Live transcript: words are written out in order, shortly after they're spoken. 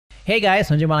Hey guys,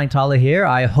 Sanjay Malingtala here.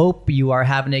 I hope you are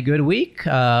having a good week.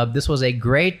 This was a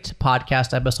great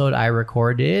podcast episode I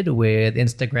recorded with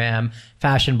Instagram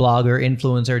fashion blogger,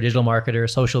 influencer, digital marketer,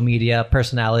 social media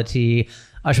personality,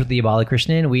 Aswathi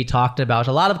Balakrishnan. We talked about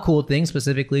a lot of cool things,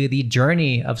 specifically the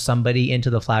journey of somebody into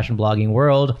the fashion blogging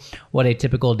world, what a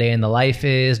typical day in the life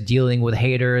is, dealing with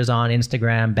haters on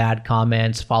Instagram, bad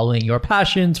comments, following your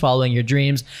passions, following your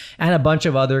dreams, and a bunch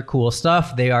of other cool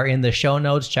stuff. They are in the show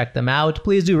notes. Check them out.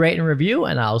 Please do rate and review,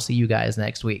 and I'll see you guys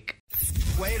next week.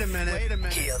 Wait a minute.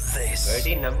 Hear this.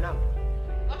 Birdy num num.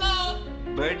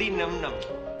 Birdy num num.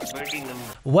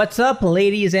 What's up,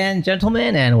 ladies and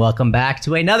gentlemen, and welcome back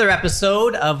to another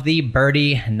episode of the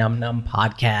Birdy Num Num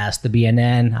podcast, the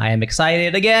BNN. I am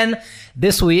excited again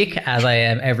this week, as I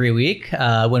am every week,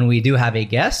 when we do have a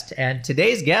guest. And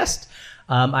today's guest,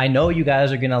 I know you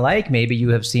guys are going to like. Maybe you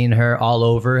have seen her all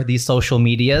over the social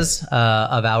medias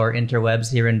of our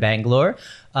interwebs here in Bangalore.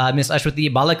 Miss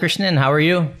Aswathi Balakrishnan, how are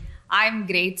you? I'm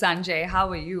great, Sanjay. How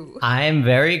are you? I'm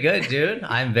very good, dude.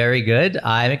 I'm very good.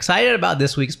 I'm excited about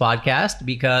this week's podcast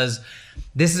because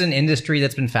this is an industry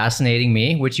that's been fascinating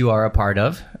me, which you are a part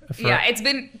of. Yeah, it's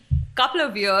been a couple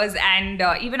of years, and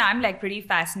even I'm like pretty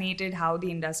fascinated how the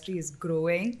industry is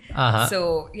growing.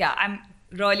 So yeah, I'm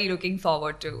really looking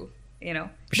forward to,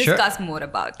 discuss more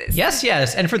about this.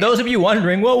 Yes. And for those of you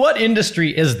wondering, well, what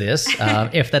industry is this?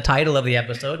 If the title of the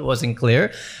episode wasn't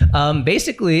clear,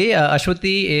 basically,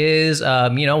 Aswathi is,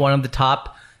 one of the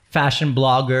top fashion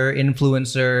blogger,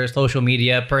 influencer, social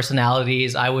media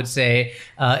personalities, I would say,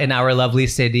 in our lovely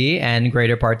city and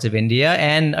greater parts of India.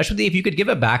 And Aswathi, if you could give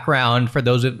a background for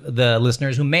those of the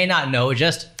listeners who may not know,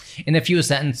 just in a few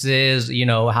sentences,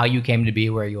 how you came to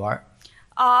be where you are.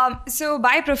 So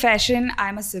by profession,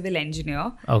 I'm a civil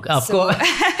engineer. Okay, of course.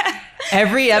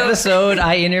 Every episode,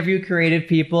 I interview creative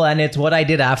people, and it's what I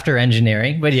did after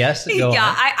engineering. But yes, go on.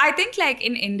 I think like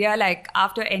in India, like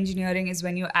after engineering is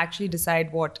when you actually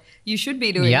decide what you should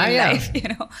be doing in life.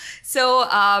 So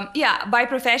by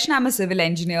profession, I'm a civil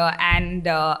engineer, and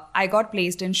I got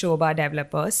placed in Shobha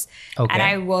Developers, and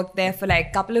I worked there for like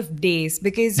a couple of days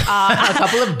because a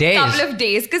couple of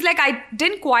days because like I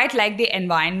didn't quite like the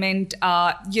environment.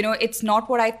 It's not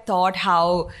what I thought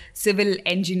how civil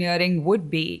engineering would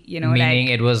be. Meaning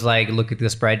it was like, look at the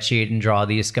spreadsheet and draw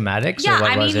these schematics? Yeah, or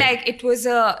what I was mean, it? like it was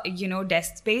a,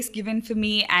 desk space given for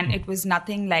me, and it was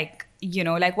nothing like,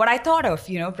 like what I thought of,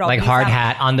 probably. Like hard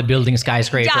hat on the building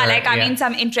skyscraper. Yeah, like, I mean,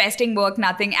 some interesting work,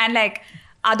 nothing. And like,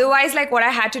 otherwise, like what I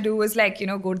had to do was like,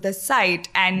 go to the site,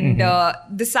 and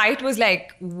the site was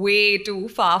like way too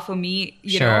far for me,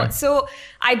 you know. So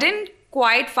I didn't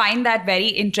quite find that very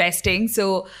interesting.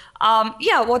 So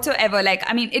whatsoever, like,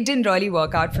 I mean, it didn't really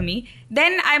work out for me.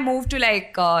 Then I moved to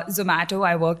like Zomato.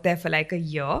 I worked there for like a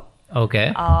year.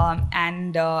 Okay.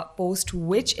 And post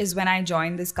which is when I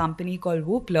joined this company called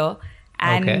Woopler.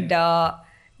 And,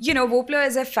 Woopler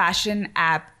is a fashion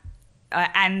app.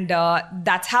 And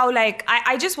that's how like,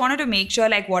 I just wanted to make sure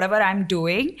like whatever I'm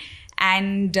doing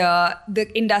and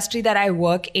the industry that I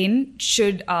work in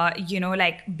should,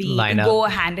 go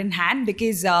hand in hand,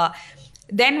 because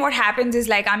then what happens is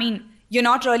like, I mean, you're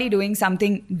not really doing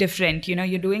something different,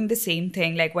 you're doing the same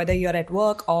thing, like whether you're at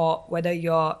work or whether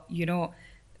you're,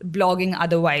 blogging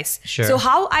otherwise. So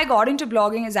how I got into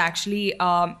blogging is actually,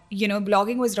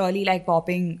 blogging was really like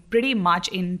popping pretty much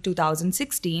in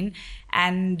 2016.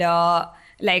 And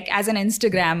like as an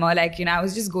Instagrammer, like, I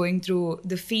was just going through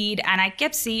the feed and I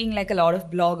kept seeing like a lot of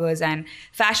bloggers, and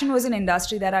fashion was an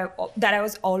industry that I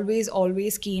was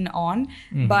always keen on.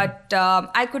 But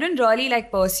I couldn't really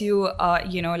like pursue,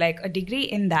 like a degree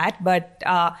in that. But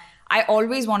I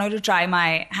always wanted to try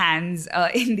my hands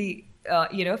in the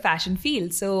fashion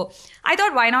field. So I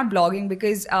thought, why not blogging?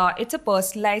 Because it's a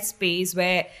personalized space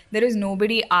where there is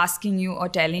nobody asking you or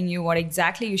telling you what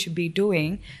exactly you should be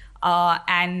doing.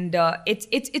 And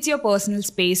it's your personal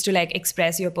space to like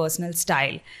express your personal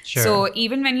style. So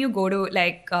even when you go to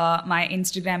like my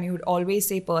Instagram, you would always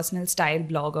say personal style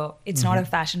blogger. It's not a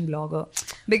fashion blogger,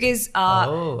 because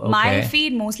my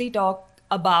feed mostly talk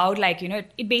about like,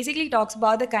 it basically talks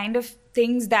about the kind of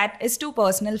things that is too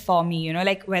personal for me,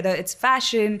 like whether it's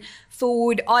fashion,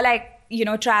 food, or like,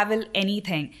 travel,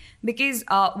 anything. Because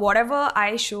whatever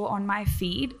I show on my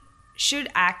feed should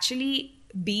actually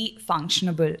be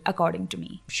functionable according to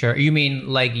me. Sure. You mean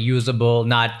like usable,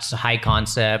 not high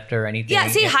concept or anything? Yeah,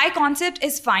 see, high concept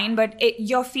is fine, but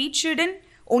your feed shouldn't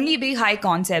only big high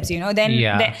concepts, then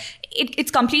Yeah.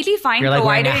 it's completely fine. You're like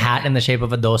wearing provided a hat in the shape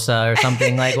of a dosa or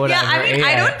something like whatever. Yeah, I mean,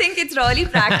 I don't think it's really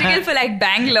practical for like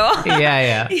Bangalore.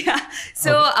 Yeah. Yeah.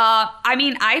 So, I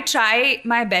mean, I try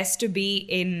my best to be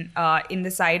in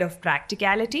the side of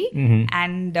practicality,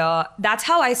 and that's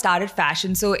how I started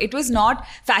fashion. So it was not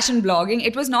fashion blogging.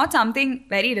 It was not something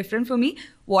very different for me.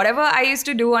 Whatever I used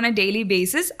to do on a daily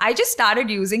basis, I just started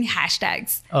using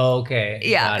hashtags. Okay.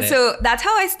 Yeah. Got it. So that's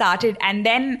how I started. And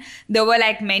then there were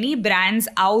like many brands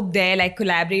out there, like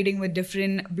collaborating with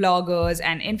different bloggers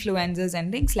and influencers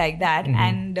and things like that.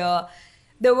 And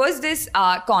there was this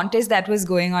contest that was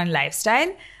going on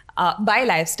Lifestyle. By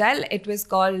Lifestyle, it was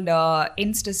called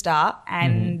Instastar.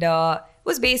 And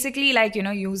was basically like,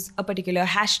 use a particular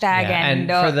hashtag. Yeah. And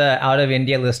And for the out of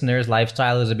India listeners,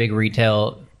 Lifestyle is a big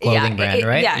retail clothing brand,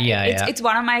 right? Yeah. It's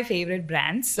one of my favorite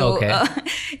brands. So, Okay.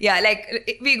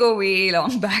 like we go way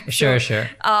long back. Sure.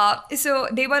 So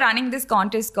they were running this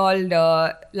contest called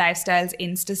Lifestyles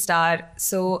Instastar.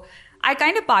 So I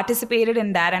kind of participated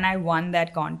in that and I won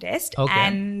that contest. Okay.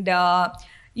 And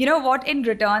you know what? In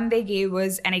return, they gave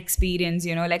was an experience,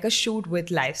 like a shoot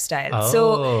with Lifestyle. Oh, So,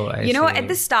 I you know, see. at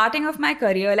the starting of my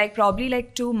career, like probably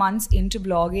like 2 months into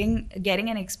blogging, getting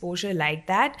an exposure like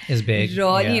that Is big,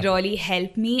 really, yeah. really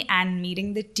helped me, and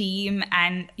meeting the team.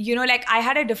 And, like I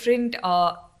had a different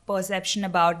perception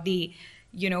about the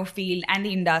field and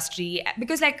the industry,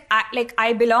 because like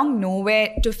I belong nowhere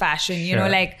to fashion, Sure.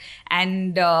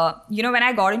 and when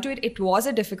I got into it, it was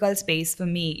a difficult space for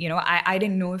me. I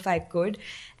didn't know if I could.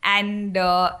 And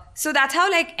so that's how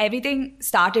like everything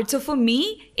started. So for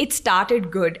me, it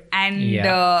started good. And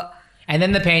Yeah. And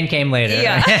then the pain came later.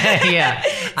 Yeah. Yeah.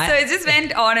 so it just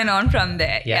went on and on from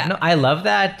there. Yeah, no, I love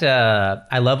that.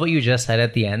 I love what you just said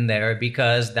at the end there,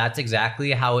 because that's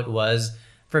exactly how it was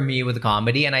for me with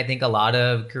comedy. And I think a lot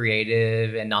of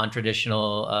creative and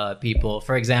non-traditional people,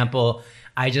 for example,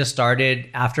 I just started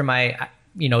after my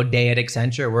day at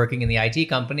Accenture working in the IT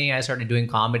company. I started doing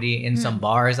comedy in some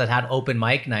bars that had open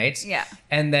mic nights. Yeah.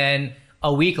 And then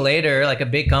a week later, like a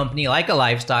big company like a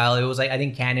Lifestyle, it was like, I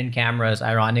think Canon Cameras,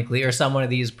 ironically, or some one of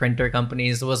these printer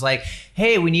companies was like,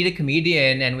 hey, we need a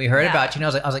comedian and we heard about you.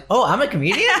 And I was like, oh, I'm a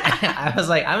comedian? I was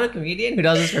like, I'm a comedian who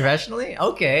does this professionally?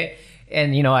 Okay.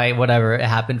 And whatever, it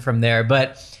happened from there.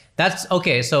 But that's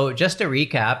okay. So just to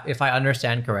recap, if I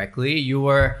understand correctly, you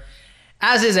were,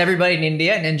 as is everybody in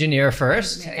India, an engineer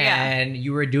first. Yeah. And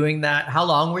you were doing that. How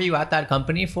long were you at that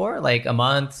company for? Like a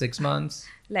month, 6 months?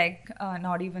 Like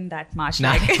not even that much.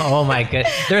 Oh my god.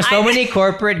 There's so many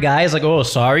corporate guys like, oh,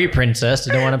 sorry, princess,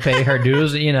 I don't want to pay her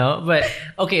dues, But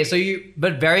okay, so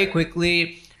but very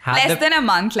quickly less than a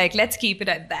month. Like, let's keep it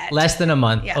at that. Less than a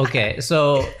month. Yeah. Okay.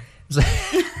 So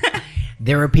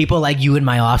there were people like you in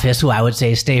my office who I would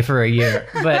say stay for a year.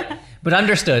 But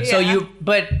understood. So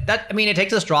it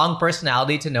takes a strong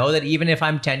personality to know that even if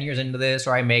I'm 10 years into this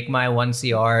or I make my 1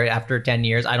 CR after 10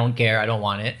 years, I don't care. I don't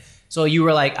want it. So you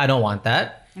were like, I don't want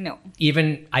that. No.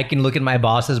 Even I can look at my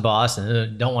boss's boss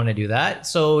and don't want to do that.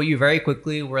 So you very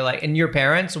quickly were like, and your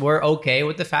parents were okay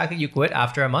with the fact that you quit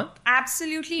after a month?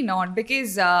 Absolutely not,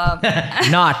 because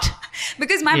Not.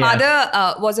 because my mother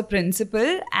was a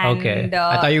principal. And, Okay.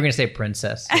 I thought you were going to say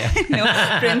princess. Yeah.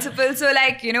 no, principal. So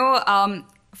like,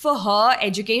 for her,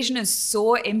 education is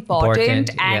so important.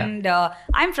 And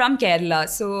I'm from Kerala.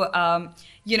 So,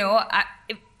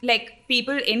 like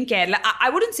people in Kerala, I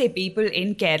wouldn't say people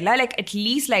in Kerala, like at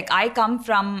least like I come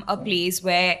from a place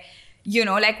where,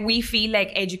 like we feel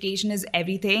like education is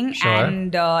everything. Sure.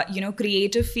 And,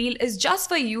 creative field is just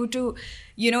for you to,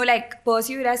 like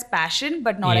pursue it as passion,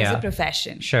 but not as a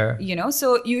profession. Sure.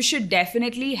 So you should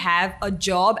definitely have a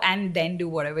job and then do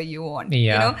whatever you want.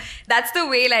 Yeah. That's the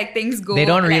way like things go. They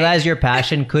don't realize your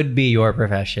passion could be your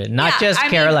profession. Not just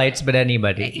Keralites, but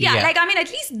anybody. Yeah, like, at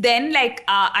least then, like,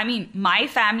 my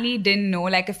family didn't know,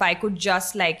 like, if I could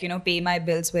just, like, pay my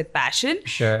bills with passion.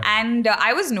 Sure. And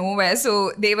I was nowhere.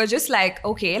 So they were just like,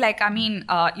 okay, like,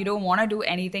 you don't want to do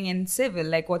anything in civil.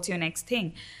 Like, what's your next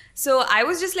thing? So I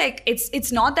was just like,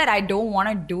 it's not that I don't want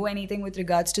to do anything with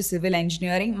regards to civil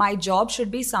engineering. My job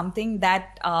should be something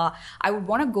that I would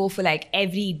want to go for like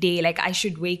every day. Like I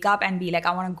should wake up and be like,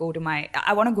 I want to go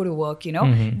to work,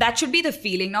 That should be the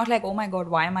feeling, not like, oh my God,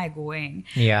 why am I going?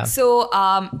 Yeah. So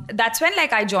that's when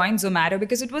like I joined Zomato,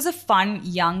 because it was a fun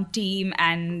young team.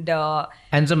 And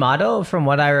Zomato, from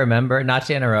what I remember, not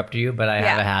to interrupt you, but I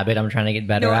have a habit. I'm trying to get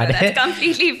better at it. That's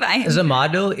completely fine.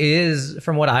 Zomato is,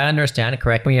 from what I understand,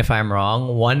 correct me if I'm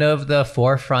wrong, one of the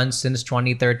forefronts since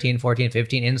 2013, 14,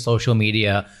 15 in social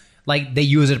media. Like they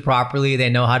use it properly. They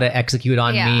know how to execute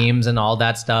on memes and all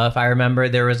that stuff. I remember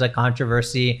there was a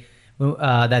controversy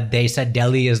that they said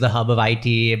Delhi is the hub of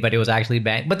IT, but it was actually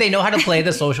Bang. But they know how to play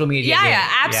the social media game. Yeah,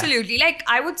 absolutely. Like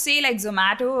I would say like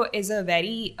Zomato is a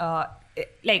very,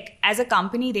 like as a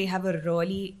company, they have a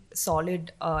really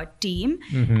solid team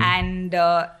and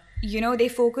they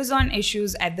focus on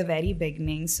issues at the very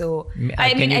beginning. So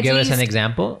can you give us an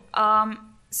example?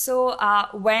 So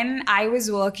when I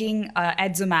was working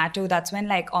at Zomato, that's when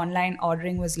like online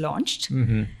ordering was launched.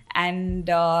 And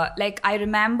like I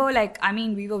remember, like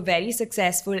we were very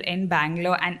successful in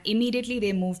Bangalore, and immediately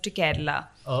they moved to Kerala.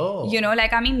 Oh,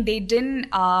 they didn't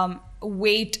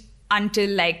wait until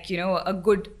like a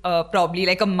good probably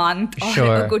like a month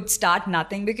or a good start,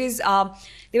 nothing, because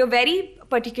they were very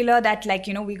particular that like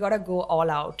we gotta go all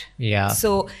out. Yeah.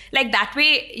 So like that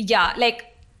way, like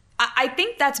I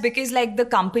think that's because like the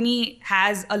company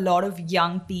has a lot of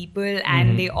young people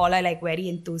and they all are like very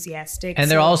enthusiastic. And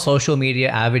they're all social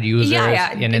media avid users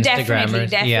and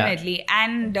Instagrammers. Definitely.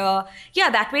 And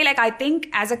that way, like I think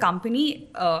as a company,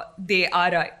 they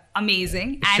are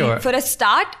amazing. And for a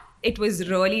start, it was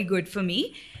really good for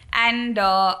me. And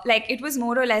like it was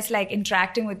more or less like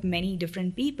interacting with many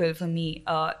different people for me.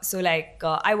 So like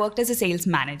I worked as a sales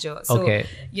manager. So,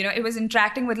 it was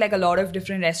interacting with like a lot of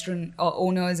different restaurant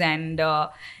owners and,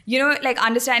 like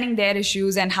understanding their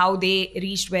issues and how they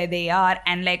reached where they are.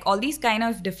 And like all these kind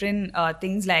of different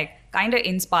things like kind of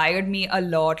inspired me a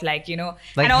lot, like, and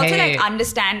also like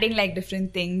understanding like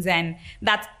different things. And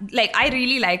that's like, I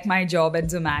really like my job at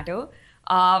Zomato.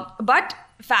 But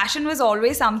fashion was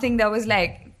always something that was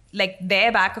like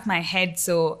there back of my head.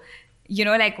 So,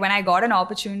 like when I got an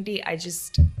opportunity, I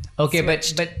just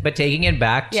switched. but taking it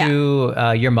back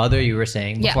to your mother, you were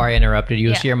saying before I interrupted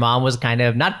you. So your mom was kind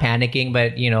of not panicking,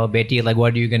 but Betty, like,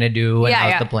 what are you gonna do? And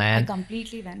how's the plan? I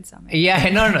completely went somewhere. Yeah,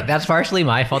 no, that's partially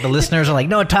my fault. The listeners are like,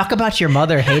 no, talk about your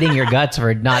mother hating your guts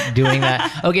for not doing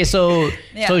that. Okay, so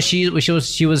she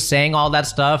was saying all that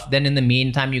stuff. Then in the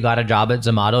meantime, you got a job at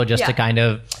Zomato just to kind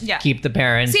of keep the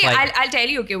parents. See, I'll tell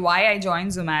you why I joined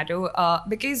Zomato.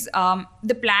 Because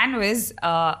the plan was.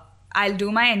 I'll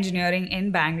do my engineering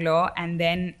in Bangalore and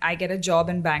then I get a job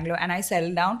in Bangalore and I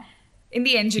settle down in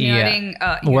the engineering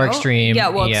work stream.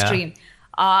 Stream.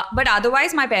 But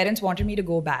otherwise, my parents wanted me to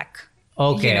go back.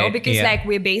 Okay. Because like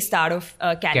we're based out of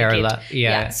Calicut.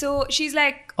 Kerala. So she's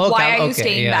like, why are you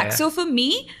staying back? So for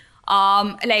me,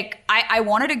 like I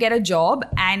wanted to get a job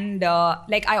and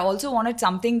like I also wanted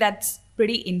something that's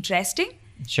pretty interesting.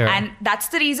 Sure. And that's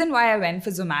the reason why I went for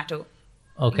Zomato.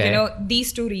 Okay.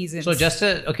 These two reasons. So just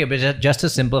to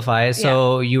simplify,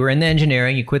 so you were in the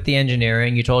engineering, you quit the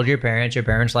engineering, you told your parents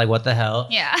like, what the hell?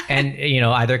 Yeah. And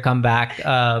either come back,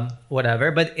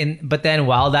 whatever. But then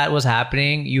while that was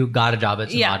happening, you got a job at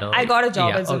Zomato. Yeah, I got a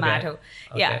job at Zomato.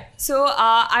 Okay. Yeah. So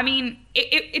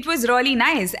it was really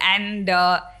nice and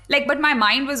like, but my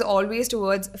mind was always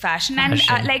towards fashion. And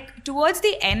like towards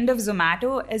the end of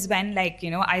Zomato is when like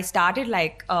I started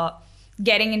like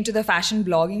getting into the fashion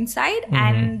blogging side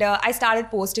and I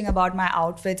started posting about my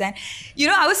outfits and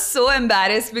I was so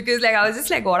embarrassed because like I was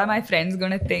just like, what are my friends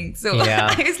gonna think? So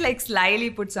I was like slyly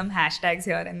put some hashtags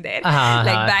here and there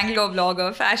like Bangalore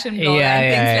blogger, fashion blogger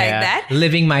and things like that.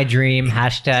 Living my dream,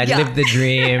 hashtag live the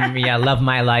dream, love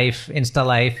my life, Insta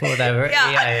life, whatever.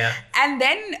 And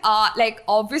then like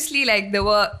obviously like there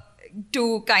were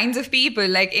two kinds of people,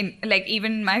 like in like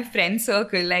even my friend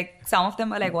circle, like some of them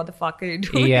were like, what the fuck are you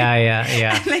doing?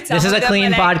 Like, this is a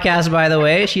clean podcast, by the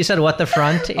way. She said, what the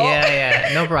front?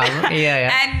 No problem.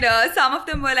 And some of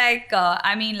them were like,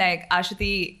 like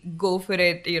Aswathi, go for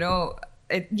it,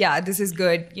 this is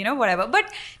good, whatever.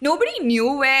 But nobody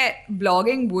knew where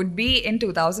blogging would be in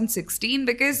 2016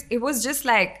 because it was just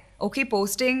like, okay,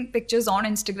 posting pictures on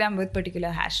Instagram with particular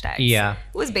hashtags. It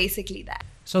was basically that.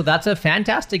 So that's a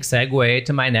fantastic segue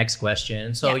to my next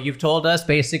question. So you've told us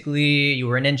basically you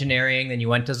were in engineering, then you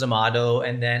went to Zomato,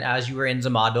 and then as you were in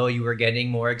Zomato, you were getting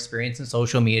more experience in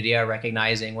social media,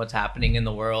 recognizing what's happening in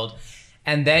the world.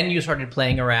 And then you started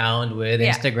playing around with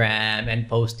Instagram and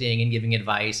posting and giving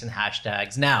advice and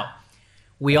hashtags. Now,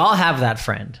 we all have that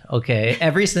friend, okay?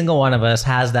 Every single one of us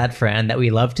has that friend that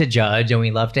we love to judge and we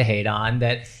love to hate on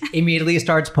that immediately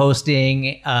starts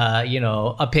posting,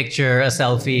 a picture, a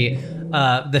selfie,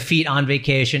 the feet on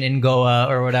vacation in Goa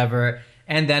or whatever.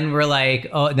 And then we're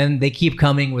like, then they keep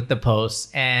coming with the posts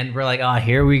and we're like,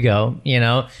 here we go.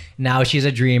 Now she's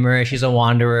a dreamer, she's a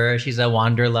wanderer, she's a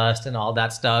wanderlust and all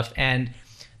that stuff. And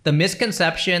the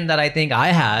misconception that I think I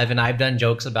have, and I've done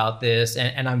jokes about this,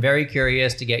 and I'm very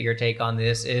curious to get your take on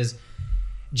this, is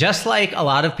just like a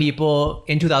lot of people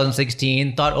in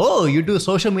 2016 thought, oh, you do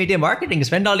social media marketing,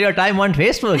 spend all your time on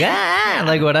Facebook,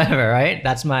 like whatever, right?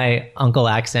 That's my uncle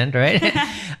accent, right?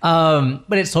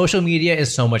 But social media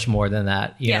is so much more than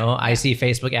that. You know, I see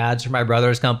Facebook ads for my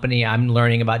brother's company. I'm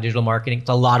learning about digital marketing. It's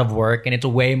a lot of work, and it's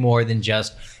way more than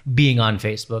just being on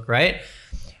Facebook, right?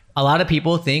 A lot of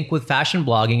people think with fashion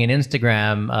blogging and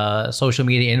Instagram, social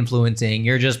media influencing,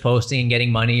 you're just posting and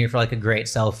getting money for like a great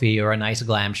selfie or a nice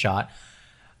glam shot.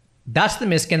 That's the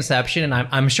misconception, and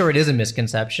I'm sure it is a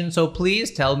misconception. So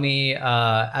please tell me,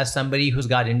 as somebody who's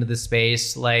got into the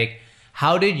space, like,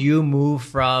 how did you move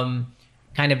from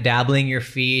kind of dabbling your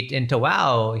feet into,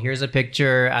 wow, here's a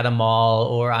picture at a mall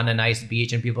or on a nice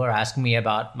beach and people are asking me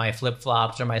about my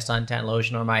flip-flops or my suntan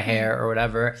lotion or my hair or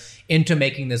whatever, into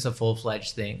making this a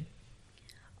full-fledged thing?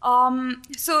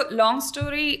 So long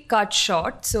story cut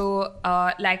short. So,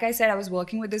 like I said, I was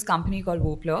working with this company called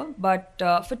Whoopler, but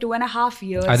for 2.5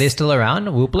 years. Are they still around?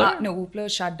 Whoopler? No, Whoopler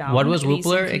shut down. What was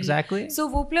Whoopler recently. exactly? So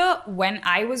Whoopler, when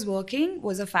I was working,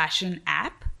 was a fashion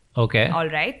app. Okay. All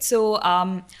right. So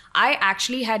I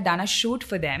actually had done a shoot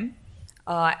for them.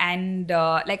 And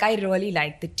like I really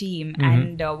liked the team.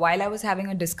 And while I was having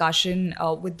a discussion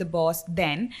with the boss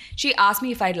then, she asked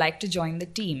me if I'd like to join the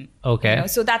team. Okay. You know?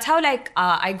 So that's how like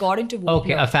I got into Whoopler.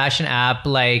 Okay, a fashion app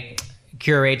like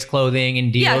curates clothing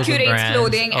and deals with curates brands.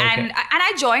 Clothing. Okay. And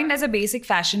I joined as a basic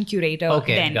fashion curator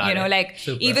then. Got You know, it. like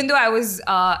Super. even though I was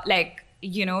like,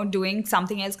 you know, doing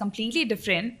something else completely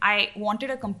different, I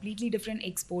wanted a completely different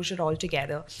exposure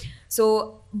altogether.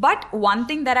 So, but one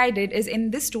thing that I did is in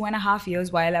this 2.5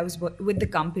 years while I was with the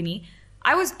company,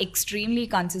 I was extremely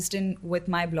consistent with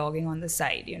my blogging on the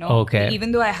side, you know. Okay.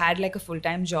 Even though I had like a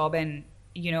full-time job and,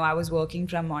 you know, I was working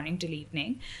from morning till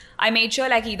evening, I made sure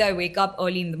like either I wake up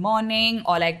early in the morning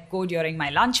or like go during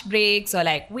my lunch breaks or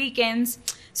like weekends.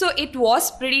 So it was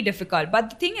pretty difficult.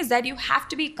 But the thing is that you have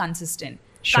to be consistent.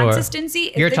 Sure. Consistency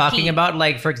is You're the talking key. about,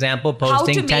 like, for example, How to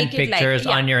posting 10 make it, like, pictures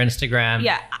yeah. on your Instagram.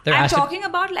 Yeah, There I'm has to- talking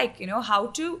about like, you know, how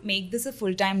to make this a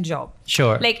full-time job.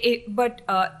 Sure. Like it, but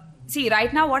see,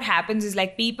 right now what happens is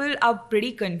like people are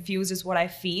pretty confused is what I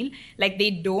feel. Like they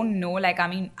don't know, like, I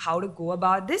mean, how to go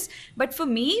about this. But for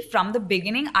me, from the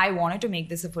beginning, I wanted to make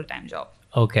this a full-time job.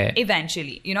 Okay.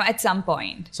 Eventually, you know, at some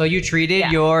point. So you treated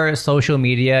Yeah. your social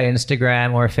media,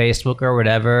 Instagram or Facebook or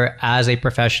whatever, as a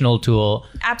professional tool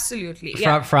Absolutely.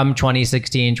 Yeah. from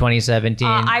 2016, 2017.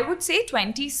 I would say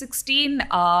 2016,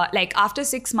 like after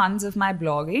 6 months of my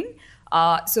blogging,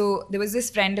 so there was this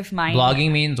friend of mine.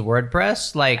 Blogging means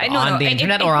WordPress, like on the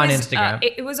internet or on was, Instagram?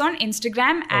 It was on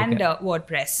Instagram and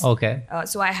WordPress. Okay.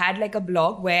 So I had like a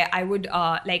blog where I would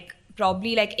like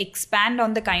probably like expand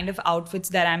on the kind of outfits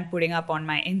that I'm putting up on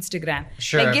my Instagram.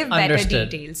 Sure, Like give better understood.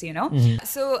 details, you know.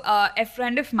 So a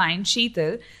friend of mine,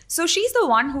 Sheetal, so she's the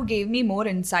one who gave me more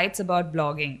insights about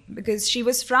blogging because she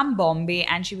was from Bombay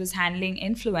and she was handling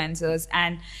influencers,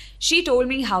 and she told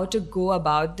me how to go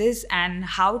about this and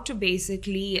how to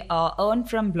basically earn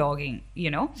from blogging, you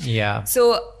know. Yeah.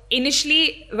 So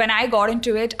initially, when I got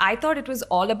into it, I thought it was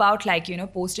all about like, you know,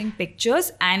 posting pictures.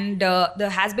 And there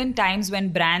has been times when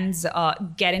brands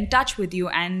get in touch with you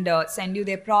and send you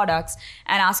their products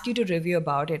and ask you to review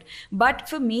about it. But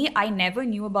for me, I never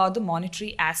knew about the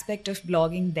monetary aspect of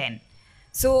blogging then.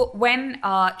 So when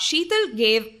Sheetal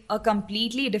gave a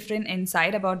completely different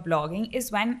insight about blogging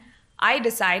is when I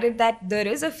decided that there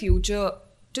is a future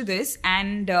to this,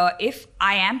 and if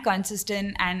I am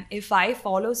consistent and if I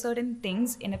follow certain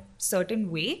things in a certain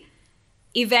way,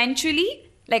 eventually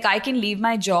like I can leave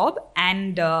my job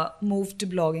and move to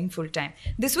blogging full time.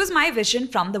 This was my vision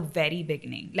from the very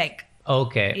beginning. Like,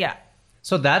 Okay. yeah.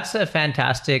 So that's a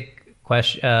fantastic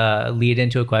question, lead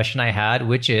into a question I had,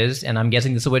 which is, and I'm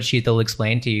guessing this is what Sheetal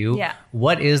explained to you. Yeah.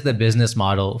 What is the business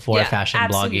model for Yeah, fashion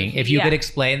absolutely, blogging? If you yeah. could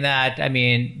explain that, I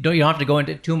mean, you don't have to go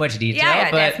into too much detail,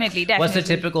 Yeah, but definitely. what's the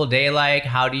typical day like?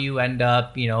 How do you end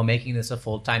up, you know, making this a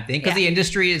full-time thing? Because Yeah. the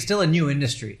industry is still a new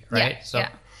industry, right? Yeah.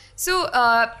 So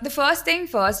the first thing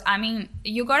first, I mean,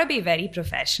 you got to be very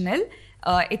professional.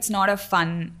 It's not a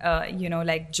fun, you know,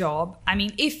 like job. I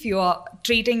mean, if you're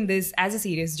treating this as a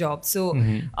serious job, so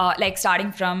like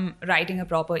starting from writing a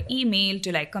proper email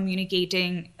to like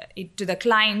communicating it to the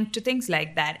client to things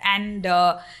like that. And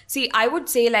see, I would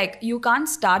say like you can't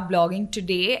start blogging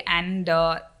today and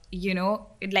you know,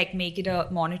 like make it a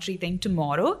monetary thing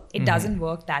tomorrow. It doesn't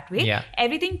work that way. Yeah.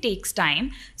 Everything takes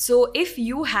time. So if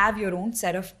you have your own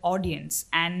set of audience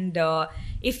and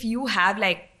if you have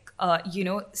like you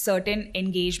know, certain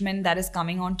engagement that is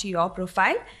coming onto your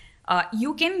profile,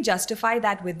 you can justify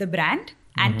that with the brand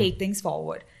and take things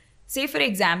forward. say for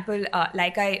example,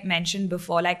 like I mentioned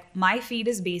before, like my feed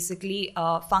is basically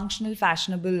functional,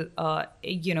 fashionable,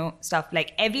 stuff.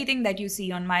 Like everything that you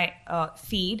see on my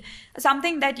feed,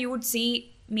 something that you would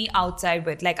see me outside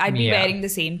with. Like I'd be wearing the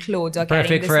same clothes or carrying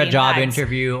perfect the for a same job bags.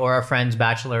 interview or a friend's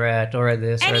bachelorette or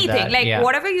this Anything, or that. like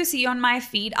whatever you see on my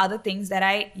feed are the things that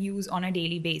I use on a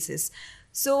daily basis.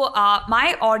 So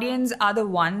my audience are the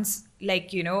ones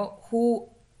like, who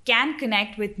can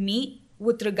connect with me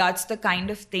with regards to the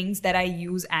kind of things that I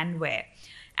use and wear.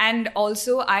 And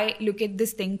also I look at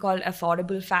this thing called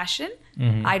affordable fashion.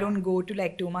 I don't go to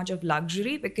like too much of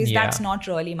luxury because that's not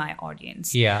really my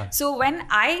audience. Yeah. So when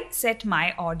I set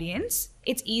my audience,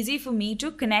 it's easy for me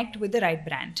to connect with the right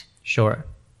brand. Sure.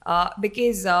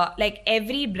 Because like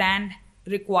every brand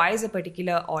requires a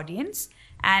particular audience.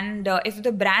 And if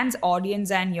the brand's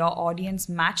audience and your audience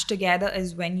match together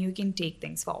is when you can take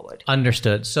things forward.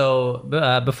 Understood. So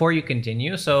before you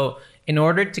continue, so in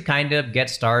order to kind of get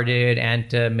started and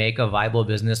to make a viable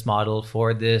business model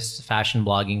for this fashion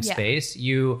blogging space,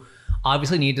 you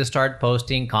obviously need to start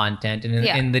posting content. And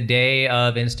in the day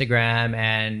of Instagram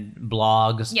and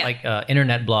blogs, like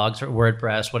internet blogs or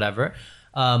WordPress, whatever,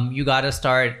 you got to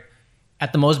start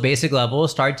at the most basic level,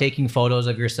 start taking photos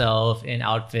of yourself in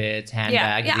outfits,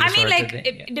 handbags. I mean, like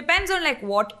it depends on like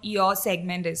what your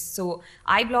segment is. So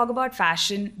I blog about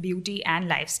fashion, beauty, and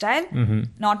lifestyle.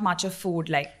 Not much of food.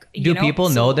 Like do people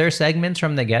know their segments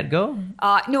from the get-go?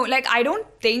 No, like I don't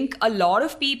think a lot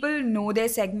of people know their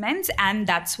segments, and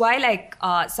that's why like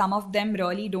some of them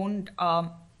really don't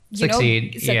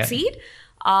succeed.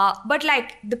 But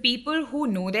like the people who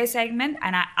know their segment,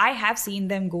 and I have seen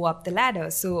them go up the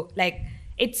ladder. So like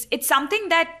it's something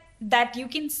that you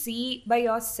can see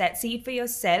see it for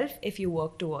yourself if you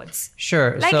work towards.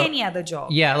 Sure. Like any other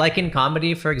job. Yeah, like in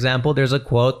comedy, for example, there's a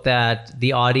quote that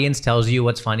the audience tells you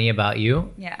what's funny about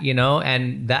you. Yeah.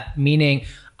 And that meaning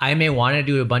I may want to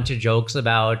do a bunch of jokes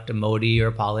about Modi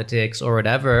or politics or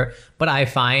whatever, but I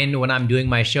find when I'm doing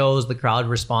my shows, the crowd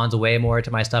responds way more to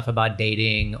my stuff about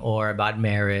dating or about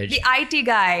marriage. The IT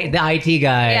guy.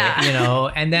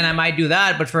 And then I might do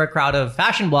that, but for a crowd of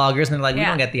fashion bloggers, and they're like, we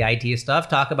don't get the IT stuff,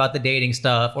 talk about the dating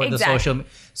stuff or the social.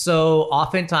 So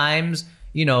oftentimes,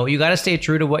 you got to stay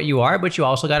true to what you are, but you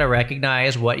also got to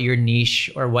recognize what your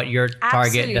niche or what your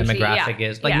target demographic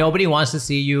is. Like nobody wants to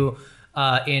see you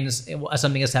in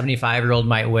something a 75-year-old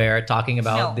might wear, talking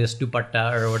about this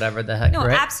dupatta or whatever the heck. No,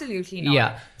 right? Absolutely not.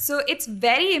 Yeah. So it's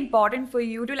very important for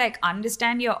you to like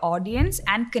understand your audience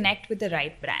and connect with the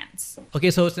right brands. Okay,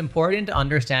 so it's important to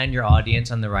understand your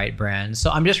audience and the right brands.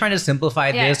 So I'm just trying to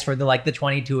simplify this for the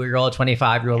 22-year-old,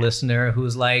 25-year-old listener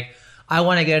who's like, I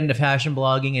want to get into fashion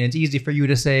blogging, and it's easy for you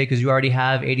to say because you already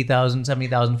have 80,000,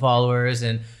 70,000 followers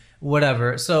and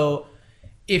whatever. So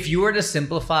if you were to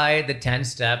simplify the 10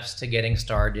 steps to getting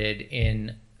started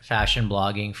in fashion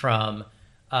blogging from,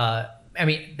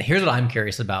 here's what I'm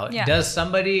curious about. Yeah. Does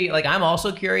somebody, I'm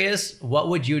also curious, what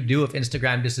would you do if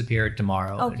Instagram disappeared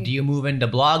tomorrow? Okay. Do you move into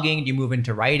blogging? Do you move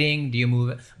into writing? Do you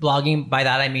move, blogging, by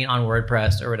that I mean on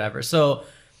WordPress or whatever. So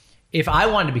if I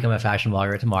wanted to become a fashion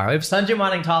blogger tomorrow, if Sanjay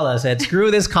Maningtala said,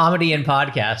 screw this comedy and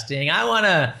podcasting, I want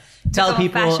to tell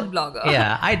people, fashion blogger.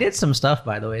 Yeah, I did some stuff,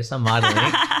 by the way, some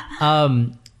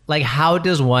modeling. How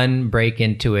does one break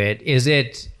into it? Is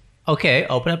it, okay,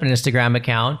 open up an Instagram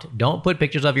account. Don't put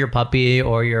pictures of your puppy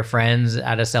or your friends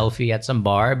at a selfie at some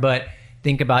bar, but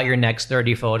think about your next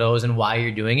 30 photos and why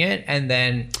you're doing it, and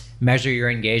then measure your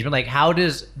engagement.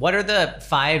 What are the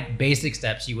 5 basic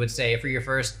steps you would say for your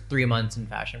first 3 months in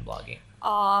fashion blogging?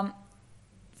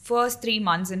 First 3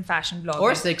 months in fashion blogging.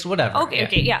 Or 6, whatever.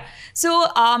 Okay. So,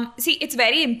 see, it's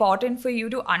very important for you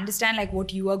to understand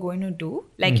what you are going to do.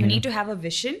 You need to have a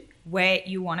vision where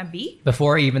you want to be.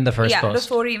 Before even the first post. Yeah,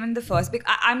 before even the first.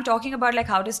 I'm talking about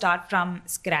how to start from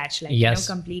scratch,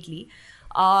 completely.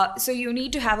 So you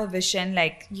need to have a vision,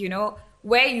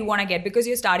 where you want to get, because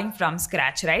you're starting from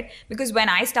scratch, right? Because when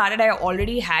I started, I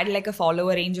already had a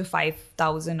follower range of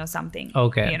 5,000 or something.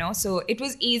 Okay. So it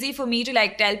was easy for me to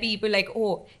tell people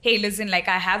oh, hey, listen, I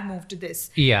have moved to this.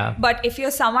 Yeah. But if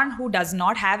you're someone who does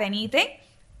not have anything,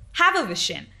 have a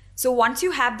vision. So once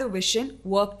you have the vision,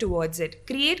 work towards it.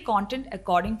 Create content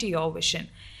according to your vision.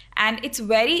 And it's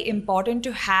very important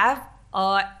to have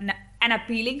an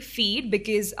appealing feed,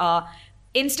 because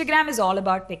Instagram is all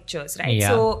about pictures, right? Yeah.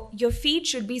 So your feed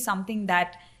should be something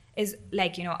that is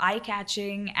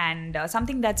eye-catching and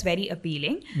something that's very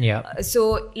appealing. Yeah.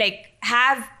 So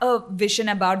have a vision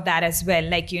about that as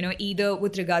well. Either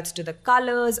with regards to the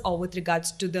colors or with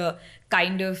regards to the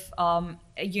kind of,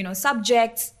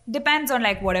 subjects. Depends on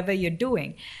whatever you're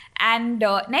doing. And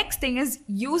next thing is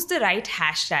use the right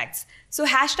hashtags. So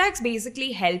hashtags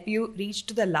basically help you reach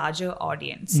to the larger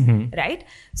audience, right?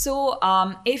 So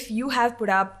if you have put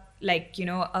up like,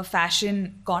 a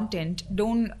fashion content,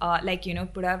 don't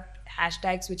put up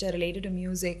hashtags which are related to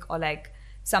music or like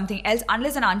something else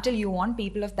unless and until you want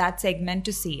people of that segment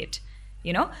to see it.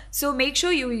 So make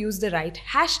sure you use the right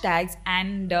hashtags,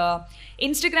 and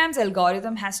Instagram's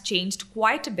algorithm has changed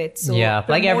quite a bit. So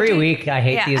like every week I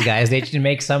hate these guys. They should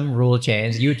make some rule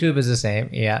change. YouTube is the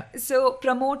same. So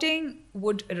promoting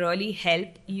would really help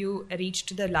you reach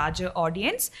to the larger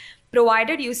audience,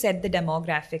 provided you set the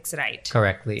demographics right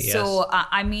correctly. Yes. So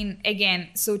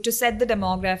so to set the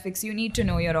demographics, you need to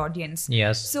know your audience.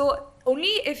 Yes. So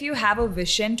only if you have a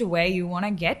vision to where you want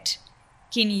to get,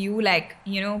 can you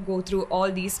go through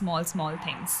all these small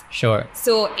things. Sure.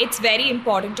 So it's very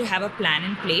important to have a plan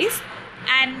in place,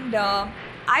 and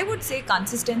I would say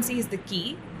consistency is the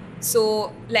key.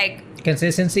 So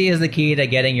consistency is the key to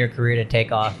getting your career to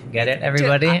take off. Get it,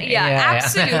 everybody?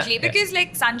 Absolutely. Because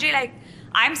Sanjay,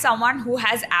 I'm someone who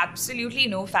has absolutely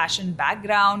no fashion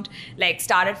background,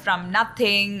 started from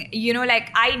nothing,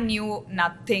 I knew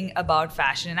nothing about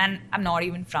fashion, and I'm not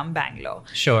even from Bangalore.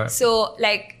 Sure. So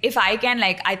if I can,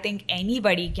 I think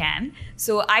anybody can.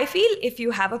 So I feel if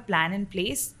you have a plan in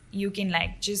place, you can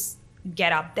just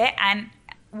get up there. And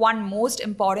one most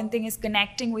important thing is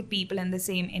connecting with people in the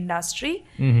same industry,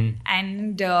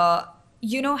 and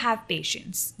have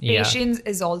patience. Patience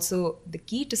is also the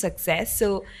key to success.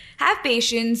 So have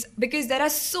patience, because there are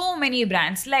so many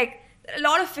brands, there are a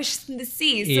lot of fish in the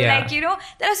sea. So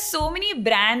there are so many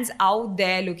brands out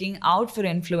there looking out for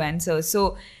influencers.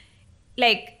 So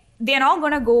they're not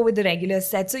going to go with the regular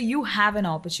set. So you have an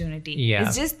opportunity.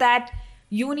 It's just that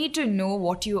you need to know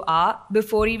what you are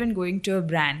before even going to a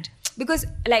brand. Because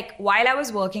while I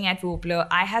was working at Woopler,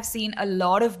 I have seen a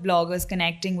lot of bloggers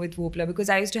connecting with Woopler because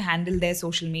I used to handle their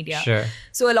social media. Sure.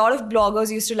 So a lot of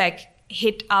bloggers used to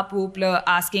hit up Woopler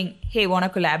asking, hey, want to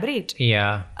collaborate?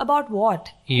 Yeah. About what?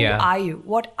 Yeah. Who are you?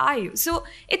 What are you? So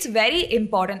it's very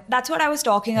important. That's what I was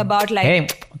talking about. Hey,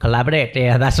 collaborate.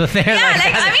 Yeah, that's what they're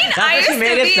that's I used to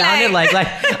made it sounded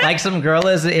like some girl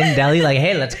is in Delhi,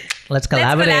 hey, let's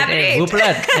collaborate. Hey,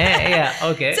 yeah,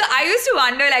 okay. So I used to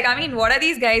wonder, what are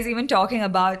these guys even talking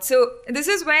about? So this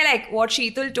is where what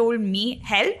Sheetal told me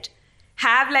helped.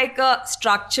 Have a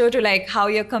structure to how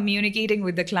you're communicating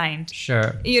with the client.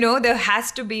 Sure. There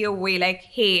has to be a way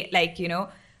hey,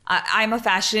 I'm a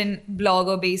fashion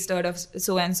blogger based out of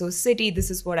so and so city.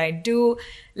 This is what I do.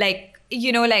 Why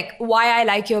I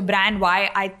like your brand,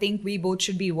 why I think we both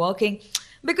should be working.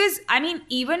 Because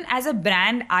even as a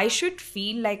brand, I should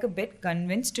feel a bit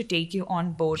convinced to take you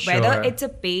on board, Sure. whether it's a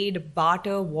paid,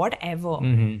 barter, whatever.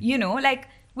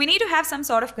 We need to have some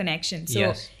sort of connection.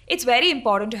 So it's very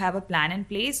important to have a plan in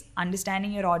place,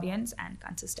 understanding your audience, and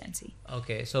consistency.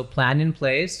 Okay, so plan in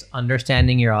place,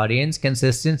 understanding your audience,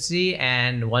 consistency,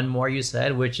 and one more you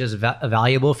said, which is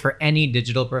valuable for any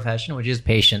digital profession, which is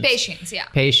patience. Patience, yeah.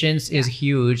 Patience is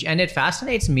huge. And it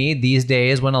fascinates me these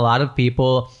days when a lot of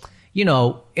people,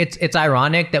 it's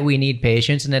ironic that we need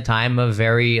patience in a time of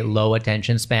very low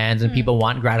attention spans and people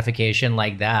want gratification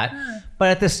like that.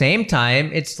 But at the same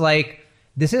time, it's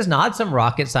this is not some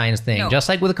rocket science thing. No. Just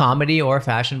like with comedy or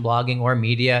fashion blogging or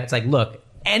media, it's look,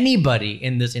 anybody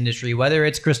in this industry, whether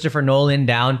it's Christopher Nolan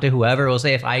down to whoever, will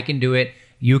say, if I can do it,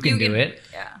 you can do it.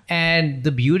 Yeah. And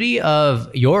the beauty of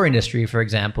your industry, for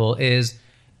example, is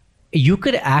you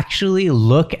could actually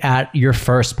look at your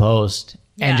first post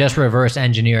and just reverse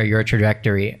engineer your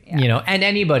trajectory, and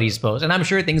anybody's post. And I'm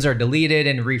sure things are deleted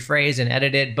and rephrased and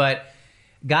edited, but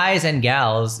guys and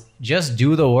gals, just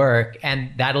do the work and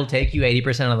that'll take you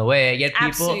 80% of the way. Yet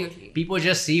people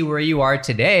just see where you are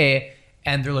today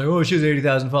and they're like, oh, she has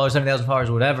 80,000 followers, 70,000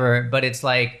 followers, whatever. But it's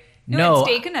no, it's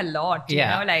taken a lot.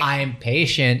 I'm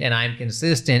patient and I'm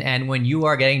consistent. And when you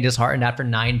are getting disheartened after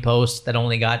 9 posts that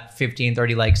only got 15,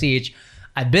 30 likes each,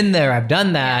 I've been there, I've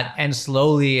done that. And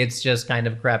slowly it's just kind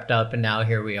of crept up and now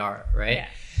here we are, right? Yeah.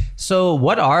 So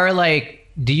what are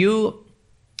do you,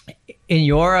 in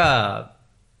your,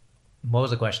 what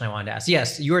was the question I wanted to ask?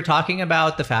 Yes, you were talking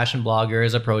about the fashion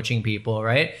bloggers approaching people,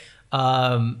 right?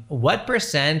 What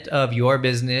 % of your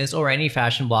business or any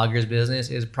fashion blogger's business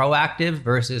is proactive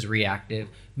versus reactive?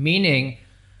 Meaning,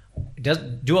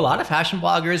 do a lot of fashion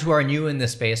bloggers who are new in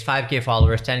this space, 5K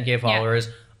followers, 10K followers,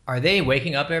 are they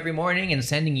waking up every morning and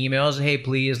sending emails, hey,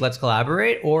 please, let's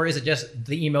collaborate? Or is it just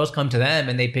the emails come to them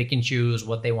and they pick and choose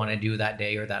what they want to do that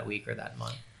day or that week or that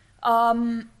month? How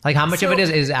much of it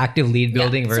is active lead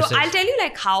building versus? So I'll tell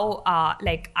you how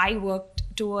I worked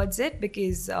towards it,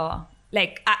 because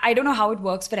I don't know how it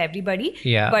works for everybody,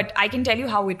 but I can tell you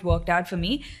how it worked out for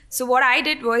me. So what I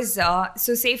did was,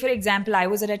 so say for example, I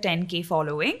was at a 10K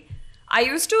following. I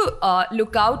used to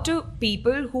look out to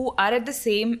people who are at the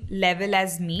same level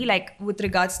as me, like with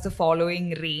regards to the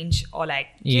following range or like,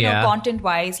 you know, content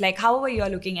wise, like however you're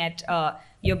looking at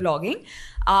your blogging.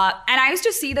 And I used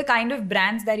to see the kind of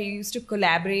brands that you used to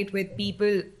collaborate with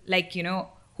people like, you know,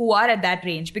 who are at that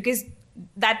range, because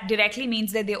that directly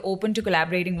means that they're open to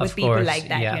collaborating with people like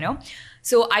that, you know.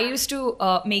 So I used to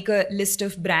make a list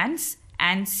of brands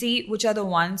and see which are the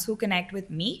ones who connect with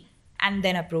me, and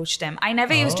then approach them. I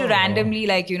never used to randomly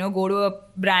like, you know, go to a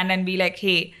brand and be like,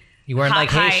 hey. You weren't like,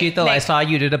 hey, Sheetal, like, I saw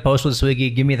you did a post with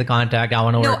Swiggy. Give me the contact. I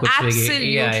want to work with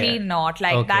Swiggy. No, absolutely not.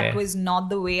 Like that was not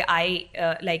the way I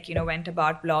like, you know, went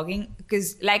about blogging.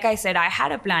 Because like I said, I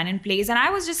had a plan in place and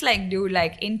I was just like, dude,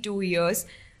 like in 2 years,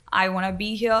 I want to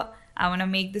be here. I want to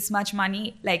make this much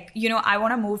money. Like, you know, I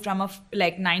want to move from a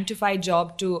 9-to-5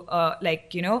 job to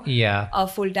like, you know, a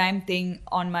full-time thing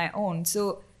on my own.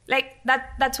 So like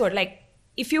that's what, like,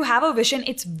 if you have a vision,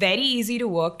 it's very easy to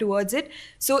work towards it.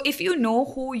 So if you know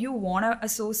who you want to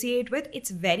associate with, it's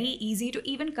very easy to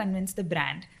even convince the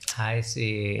brand. I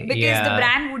see. Because the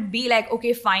brand would be like,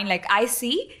 okay, fine. Like I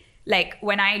see, like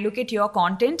when I look at your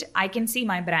content, I can see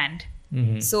my brand.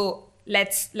 So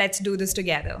let's do this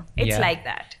together. It's like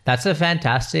that. That's a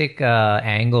fantastic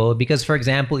angle, because for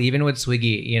example, even with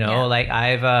Swiggy, you know, like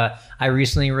I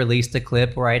recently released a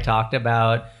clip where I talked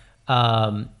about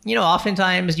you know,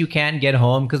 oftentimes you can't get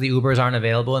home because the Ubers aren't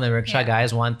available and the rickshaw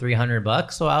guys want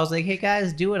 $300. So I was like, hey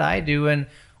guys, do what I do and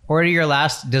order your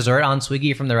last dessert on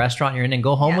Swiggy from the restaurant you're in and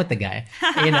go home with the guy,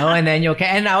 you know, and then you'll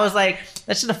and I was like,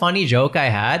 that's just a funny joke I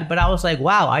had, but I was like,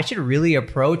 wow, I should really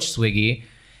approach Swiggy,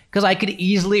 because I could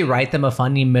easily write them a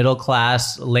funny middle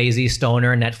class, lazy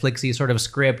stoner, Netflixy sort of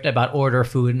script about order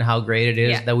food and how great it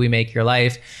is that we make your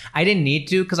life. I didn't need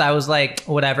to, because I was like,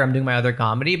 whatever, I'm doing my other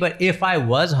comedy. But if I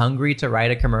was hungry to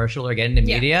write a commercial or get into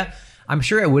media, I'm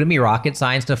sure it wouldn't be rocket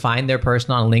science to find their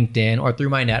person on LinkedIn or through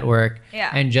my network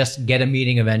and just get a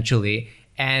meeting eventually.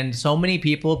 And so many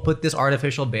people put this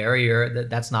artificial barrier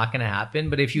that's not going to happen.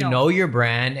 But if you know your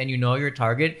brand and you know your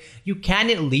target, you can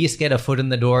at least get a foot in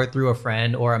the door through a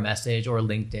friend or a message or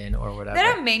LinkedIn or whatever.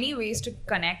 There are many ways to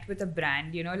connect with a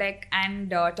brand, you know, like,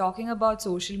 and talking about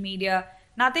social media,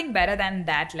 nothing better than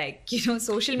that. Like, you know,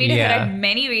 social media, there are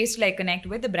many ways to like connect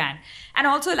with the brand. And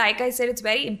also, like I said, it's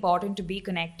very important to be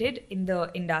connected in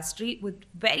the industry with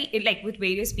with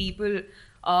various people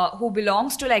who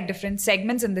belongs to like different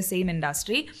segments in the same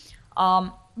industry.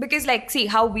 Because like, see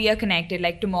how we are connected,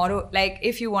 like tomorrow, like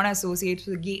if you want to associate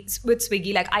with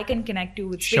Swiggy, like I can connect you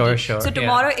with Swiggy. Sure. So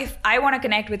tomorrow, if I want to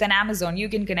connect with an Amazon, you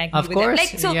can connect me with them.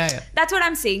 Like, so that's what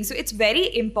I'm saying. So it's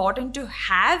very important to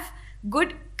have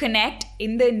good connect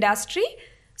in the industry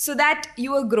so that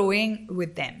you are growing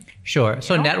with them. Sure.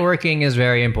 So networking is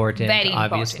very important,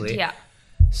 obviously. Yeah.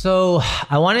 So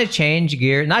I want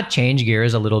to not change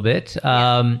gears a little bit,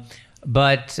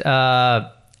 but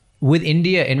with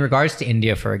India, in regards to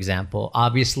India, for example,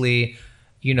 obviously,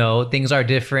 you know, things are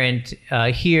different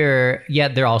here,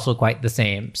 yet they're also quite the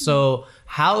same. So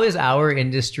how is our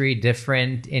industry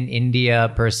different in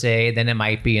India per se than it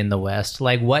might be in the West?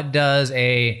 Like, what does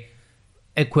a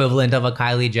equivalent of a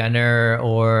Kylie Jenner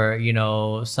or, you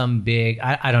know, some big,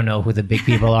 I don't know who the big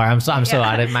people are. I'm so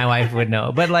out of it. My wife would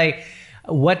know. But like,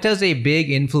 what does a big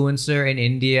influencer in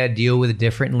India deal with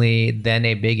differently than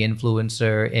a big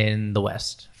influencer in the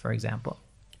West, for example?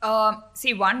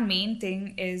 See, one main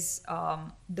thing is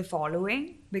the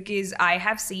following, because I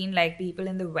have seen like people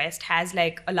in the West has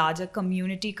like a larger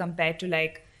community compared to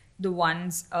like the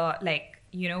ones like,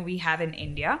 you know, we have in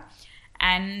India.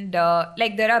 And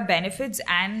like there are benefits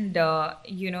and,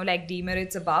 you know, like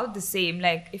demerits about the same.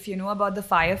 Like if you know about the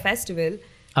Fire Festival,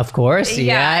 of course.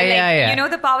 Yeah. You know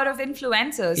the power of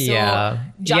influencers. So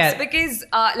just because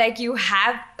like you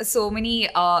have so many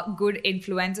good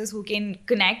influencers who can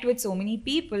connect with so many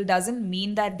people doesn't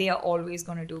mean that they are always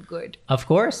going to do good. Of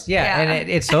course. Yeah. And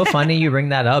it's so funny you bring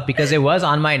that up, because it was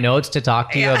on my notes to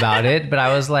talk to you about it. But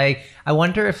I was like, I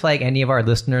wonder if like any of our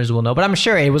listeners will know, but I'm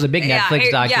sure it was a big Netflix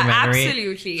documentary. Yeah,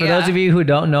 absolutely. For those of you who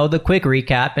don't know, the quick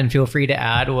recap, and feel free to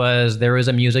add, was there was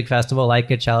a music festival like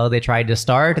Coachella they tried to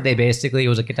start. It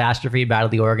was a catastrophe,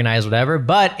 badly organized, whatever.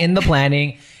 But in the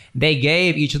planning, they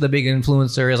gave each of the big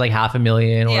influencers like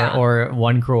 $500,000 or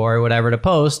 1 crore or whatever to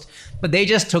post. But they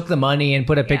just took the money and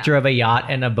put a picture of a yacht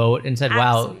and a boat and said,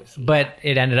 wow. But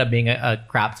it ended up being a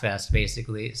crap fest,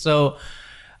 basically. So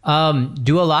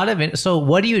so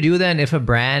what do you do then if a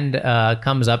brand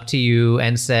comes up to you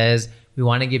and says, we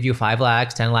want to give you 5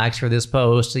 lakhs, 10 lakhs for this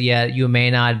post, yet you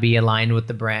may not be aligned with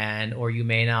the brand, or you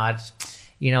may not,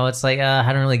 it's like,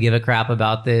 I don't really give a crap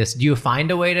about this. Do you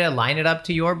find a way to line it up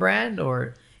to your brand,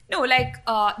 or? No,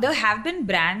 there have been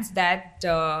brands that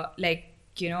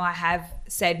I have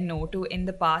said no to in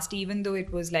the past, even though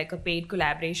it was like a paid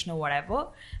collaboration or whatever,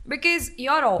 because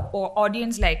your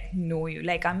audience know you.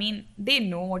 They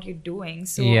know what you're doing.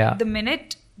 So the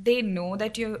minute they know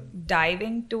that you're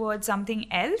diving towards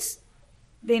something else,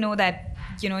 they know that,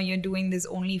 you're doing this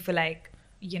only for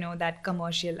that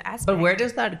commercial aspect. But where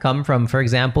does that come from? For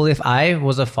example, if I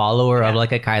was a follower of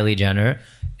like a Kylie Jenner,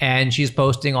 and she's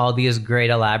posting all these great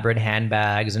elaborate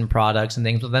handbags and products and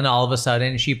things, but then all of a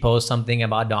sudden she posts something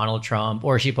about Donald Trump,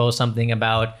 or she posts something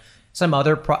about some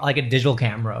other like a digital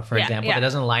camera, for example, that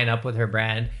doesn't line up with her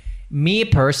brand. Me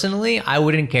personally, I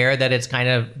wouldn't care that it's kind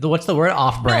of, what's the word,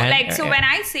 off-brand. No, so when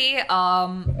I say,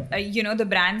 the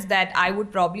brands that I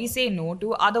would probably say no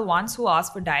to are the ones who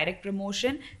ask for direct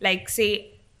promotion, like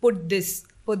say, put this,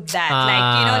 put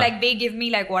that, they give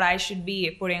me what I should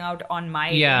be putting out on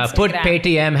my Instagram. Put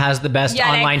Paytm has the best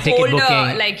online ticket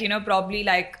booking. Probably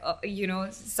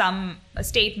some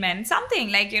statement, something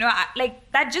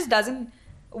that just doesn't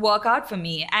work out for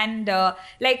me. And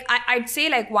I'd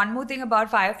say one more thing about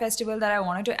Fire Festival that I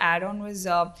wanted to add on was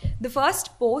the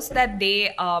first post that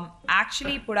they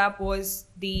actually put up was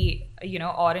the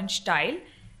orange tile.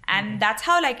 And that's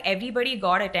how everybody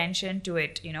got attention to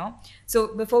it,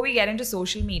 So before we get into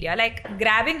social media,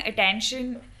 grabbing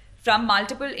attention from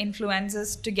multiple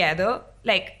influencers together,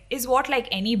 is what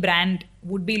any brand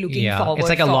would be looking forward. It's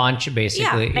like a launch,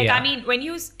 basically.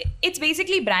 It's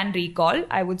basically brand recall,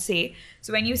 I would say.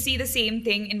 So when you see the same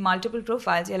thing in multiple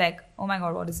profiles, you're like, oh my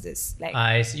God, what is this?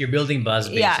 You're building buzz,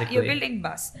 basically. Yeah, you're building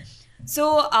buzz.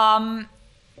 So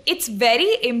it's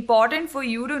very important for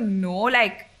you to know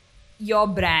your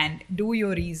brand, do your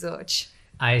research.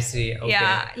 I see. Okay.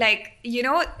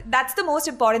 Yeah, that's the most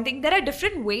important thing. There are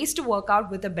different ways to work out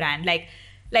with a brand.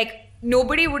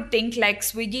 Nobody would think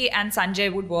Swiggy and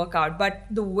Sanjay would work out, but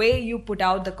the way you put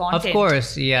out the content. Of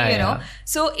course, yeah.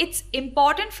 So it's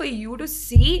important for you to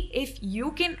see if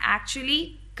you can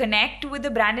actually connect with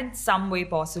the brand in some way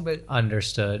possible.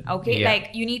 Understood. Okay, yeah.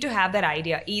 You need to have that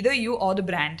idea, either you or the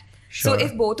brand. Sure. So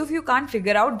if both of you can't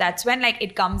figure out, that's when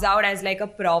it comes out as a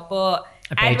proper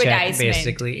advertisement.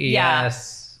 Basically. Yeah.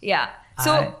 Yes. Yeah.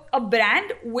 So a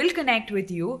brand will connect with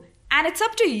you, and it's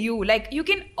up to you. You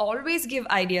can always give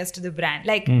ideas to the brand.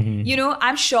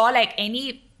 I'm sure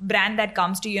any brand that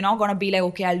comes to you, you're not going to be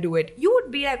okay, I'll do it. You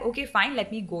would be okay, fine, let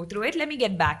me go through it. Let me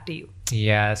get back to you.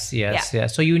 Yes.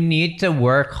 So you need to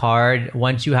work hard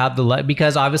once you have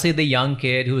because obviously the young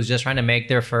kid who's just trying to make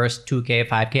their first 2K,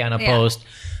 5K on a post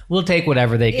will take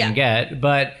whatever they can get.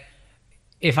 But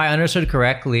if I understood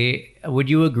correctly, would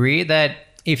you agree that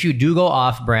if you do go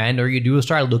off brand, or you do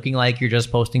start looking like you're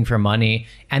just posting for money,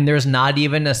 and there's not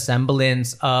even a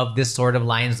semblance of this sort of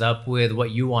lines up with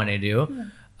what you want to do,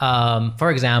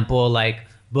 for example,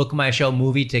 book my show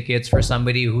movie tickets for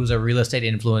somebody who's a real estate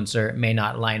influencer may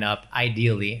not line up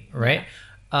ideally, right?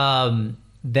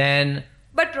 Then,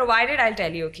 but provided, I'll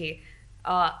tell you,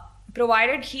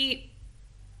 provided he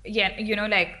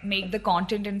make the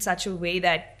content in such a way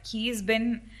that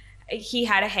he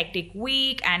had a hectic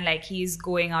week, and he's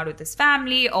going out with his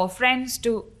family or friends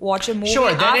to watch a movie. Sure,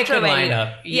 then after it can line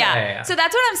up. Yeah. So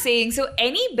that's what I'm saying. So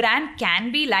any brand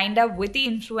can be lined up with the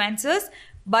influencers,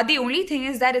 but the only thing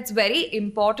is that it's very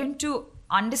important to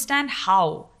understand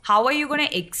how are you going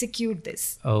to execute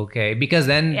this. Okay, because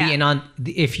then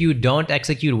if you don't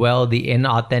execute well, the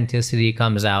inauthenticity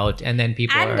comes out, and then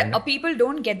people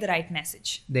don't get the right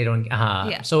message. They don't.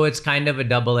 So it's kind of a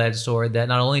double-edged sword that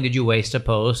not only did you waste a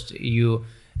post, you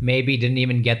maybe didn't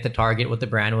even get the target what the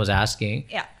brand was asking.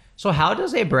 Yeah. So how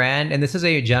does a brand, and this is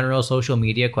a general social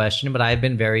media question, but I've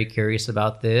been very curious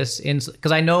about this,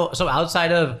 because I know, so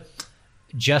outside of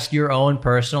just your own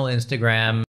personal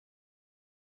Instagram,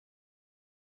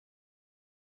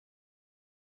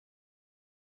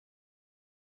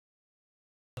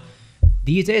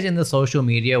 these days in the social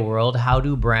media world, how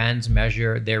do brands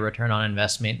measure their return on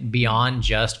investment beyond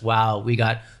just, wow, we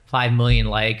got 5 million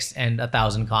likes and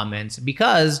 1,000 comments?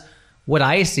 Because what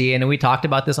I see, and we talked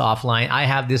about this offline, I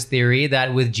have this theory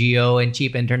that with geo and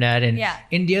cheap internet, and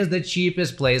India is the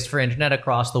cheapest place for internet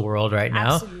across the world right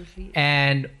now. Absolutely.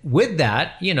 And with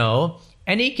that,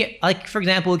 for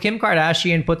example, Kim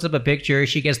Kardashian puts up a picture,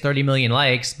 she gets 30 million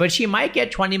likes, but she might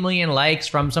get 20 million likes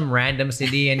from some random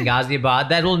city in Ghaziabad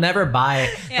that will never buy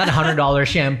that $100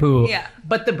 shampoo. Yeah.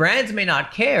 But the brands may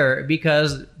not care,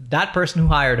 because that person who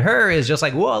hired her is just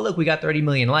like, whoa, look, we got 30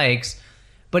 million likes.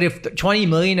 But if 20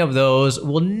 million of those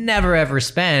will never ever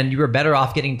spend, you were better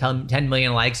off getting 10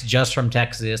 million likes just from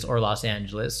Texas or Los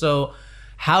Angeles. So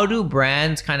how do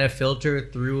brands kind of filter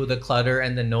through the clutter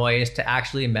and the noise to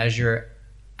actually measure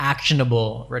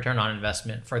actionable return on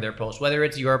investment for their post, whether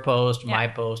it's your post, my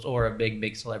post, or a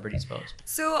big celebrity's post?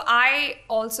 So I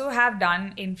also have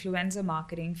done influencer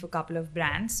marketing for a couple of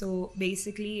brands. So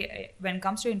basically, when it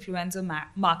comes to influencer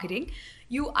marketing,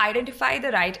 you identify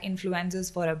the right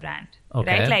influencers for a brand,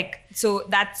 right? Like, so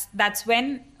that's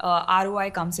when ROI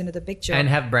comes into the picture. And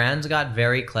have brands got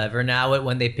very clever now at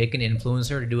when they pick an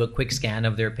influencer to do a quick scan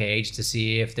of their page to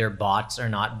see if they're bots or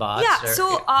not bots?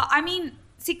 I mean,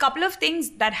 see, couple of things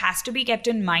that has to be kept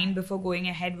in mind before going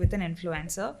ahead with an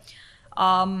influencer.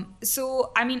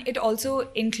 So, I mean, it also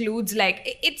includes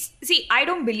I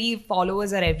don't believe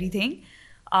followers are everything.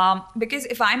 Because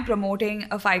if I'm promoting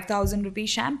a 5,000 rupee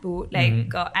shampoo,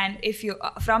 and if you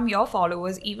from your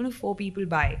followers, even if 4 people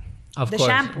buy the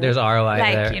shampoo, there's ROI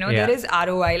there. There is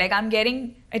ROI. Like, I'm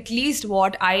getting at least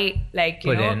what I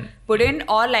put in,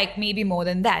 or like maybe more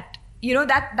than that.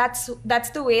 That's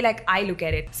the way like I look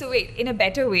at it. So wait, in a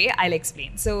better way, I'll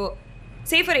explain. So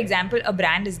say for example, a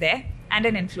brand is there and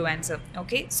an influencer.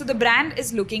 Okay, so the brand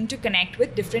is looking to connect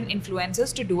with different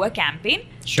influencers to do a campaign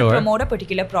to promote a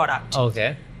particular product.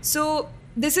 Okay. So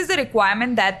this is the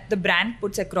requirement that the brand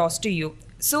puts across to you.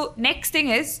 So next thing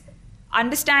is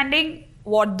understanding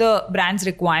what the brand's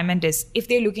requirement is if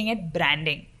they're looking at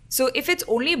branding. So if it's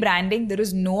only branding, there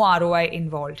is no ROI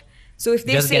involved. So if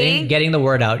they're just getting the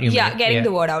word out, getting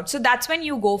the word out. So that's when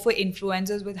you go for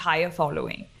influencers with higher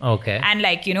following. Okay. And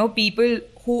people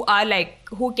who are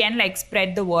who can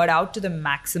spread the word out to the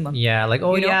maximum. Yeah, like,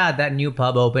 that new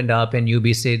pub opened up in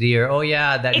UB City, or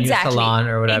that new salon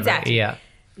or whatever. Exactly. Yeah.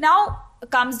 Now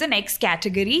comes the next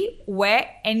category, where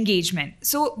engagement.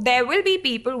 So there will be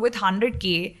people with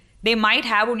 100K, they might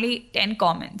have only 10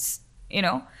 comments.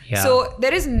 Yeah. So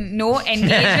there is no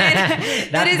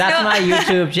engagement. That's my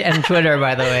YouTube and Twitter,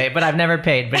 by the way, but I've never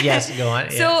paid. But yes, go on.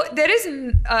 So there is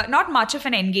not much of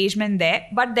an engagement there,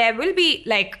 but there will be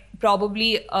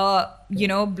probably a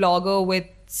blogger with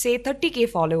say 30K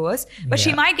followers, but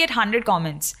she might get 100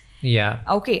 comments. Yeah.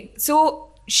 Okay.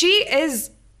 So she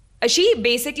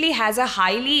basically has a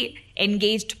highly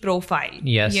engaged profile.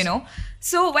 Yes.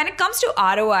 So when it comes to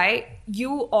ROI,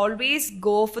 you always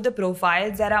go for the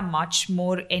profiles that are much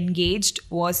more engaged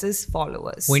versus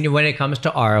followers. When it comes to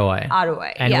ROI.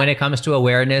 And when it comes to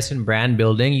awareness and brand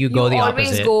building, you go the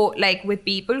opposite. You always go with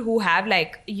people who have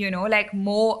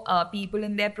more people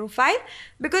in their profile,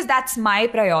 because that's my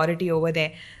priority over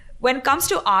there. When it comes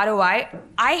to ROI,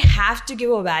 I have to give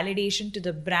a validation to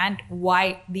the brand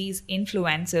why these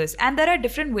influencers, and there are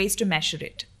different ways to measure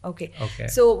it. Okay.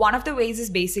 So one of the ways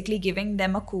is basically giving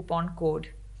them a coupon code.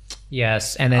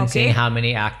 Yes, and then seeing how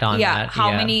many act on that.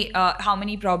 How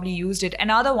many probably used it.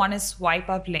 Another one is swipe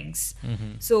up links.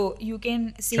 Mm-hmm. So you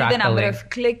can see the number of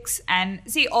clicks, and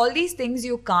see all these things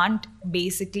you can't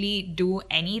basically do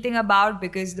anything about,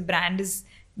 because the brand is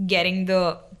getting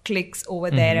the clicks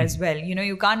over there as well.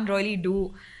 You can't really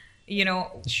do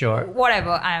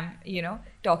whatever I'm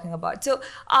talking about. So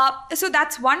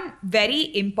that's one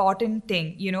very important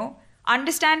thing,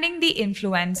 understanding the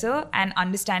influencer and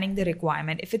understanding the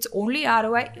requirement. If it's only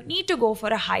ROI, you need to go for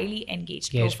a highly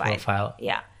engaged profile.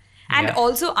 Yeah. And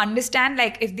also understand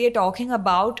if they're talking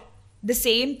about the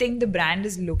same thing the brand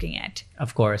is looking at.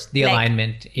 Of course, the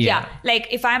alignment. Yeah.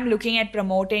 If I'm looking at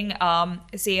promoting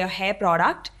say a hair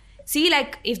product, see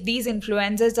if these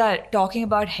influencers are talking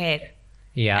about hair.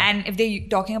 Yeah. And if they're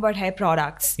talking about hair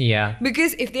products. Yeah.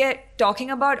 Because if they're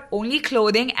talking about only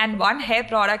clothing and one hair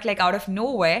product out of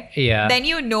nowhere, then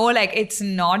it's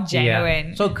not genuine.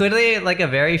 Yeah. So could a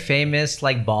very famous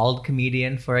bald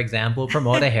comedian, for example,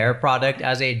 promote a hair product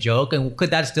as a joke, and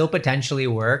could that still potentially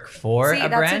work for a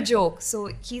brand? That's a joke.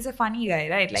 So he's a funny guy,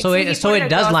 right? So it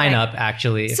does line up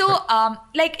actually. So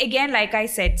again, like I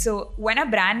said, so when a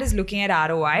brand is looking at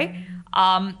ROI,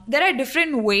 there are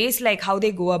different ways how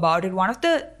they go about it. One of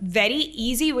the very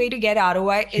easy way to get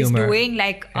ROI is doing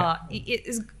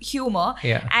is humor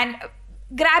and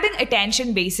grabbing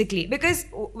attention, basically, because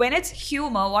when it's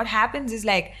humor, what happens is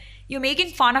you're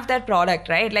making fun of that product,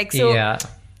 right?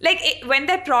 When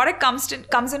that product comes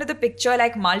into the picture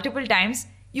multiple times,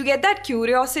 you get that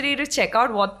curiosity to check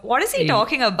out what is he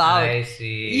talking about. I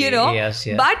see. Yes.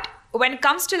 But when it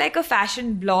comes to a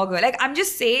fashion blogger, I'm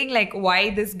just saying why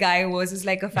this guy versus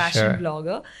a fashion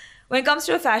blogger. When it comes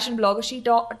to a fashion blogger, she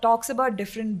talks about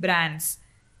different brands.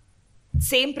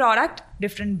 Same product,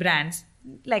 different brands,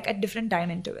 at different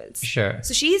time intervals. Sure.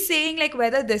 So she's saying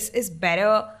whether this is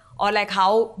better or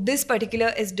how this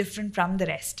particular is different from the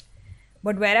rest.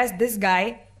 But whereas this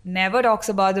guy never talks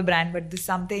about the brand, but there's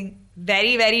something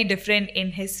very, very different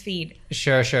in his feed.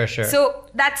 Sure. So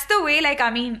that's the way, like,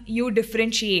 I mean, you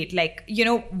differentiate, like, you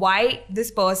know, why this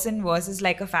person versus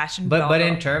like a fashion blogger. But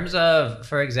in terms of,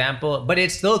 for example, but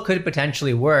it still could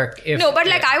potentially work if... No, but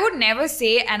like I would never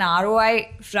say an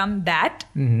ROI from that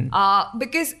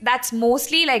because that's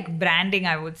mostly like branding,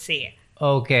 I would say.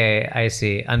 Okay, I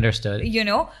see. Understood. You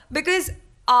know, because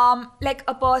like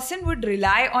a person would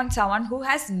rely on someone who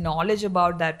has knowledge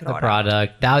about that product. The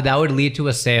product. That would lead to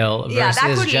a sale versus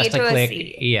that could just lead a to click.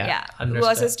 sale. Yeah. Understood.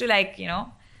 Versus to like, you know,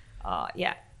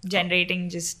 generating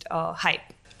just hype.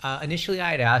 Initially,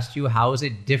 I had asked you, how is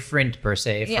it different per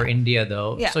se for India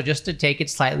though? Yeah. So just to take it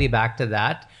slightly back to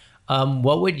that,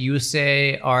 what would you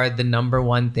say are the number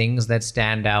one things that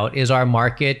stand out? Is our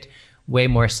market way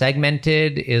more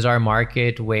segmented? Is our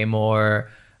market way more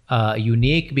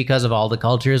unique because of all the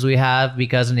cultures we have?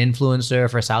 Because an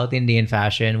influencer for South Indian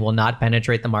fashion will not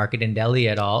penetrate the market in Delhi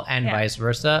at all, and vice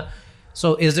versa.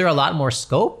 So is there a lot more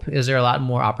scope? Is there a lot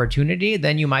more opportunity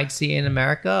than you might see in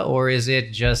America? Or is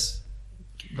it just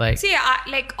like... See,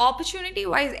 like opportunity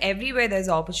wise, everywhere there's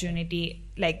opportunity.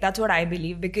 Like that's what I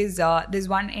believe, because there's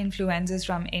one influencer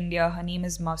from India. Her name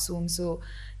is Masoom. So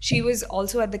she was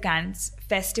also at the Cannes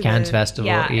Festival.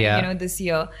 Yeah. You know, this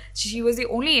year. She was the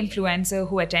only influencer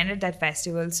who attended that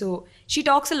festival. So she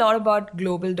talks a lot about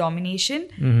global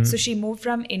domination. So she moved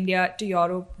from India to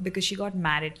Europe because she got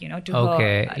married, you know, to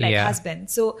her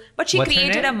husband. So, but she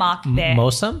created a mark there.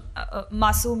 Masoom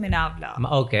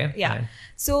Minavla. Okay. Yeah. Fine.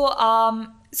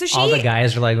 So she... all the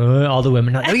guys are like, all the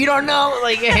women are like, oh, you don't know.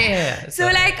 Like, yeah. So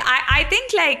like, I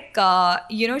think like,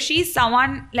 you know, she's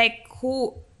someone like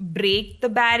who break the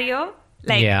barrier.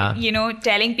 Like, you know,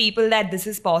 telling people that this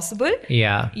is possible.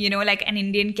 Yeah. You know, like an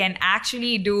Indian can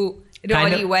actually do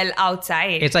really well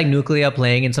outside. It's like Nuclear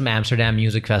playing in some Amsterdam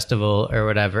music festival or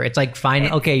whatever. It's like,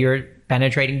 fine, okay, you're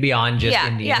penetrating beyond just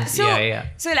Indians. Yeah.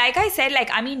 So like I said,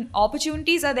 like, I mean,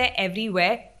 opportunities are there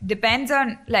everywhere. Depends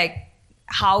on like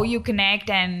how you connect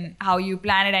and how you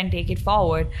plan it and take it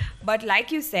forward. But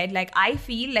like you said, like I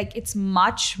feel like it's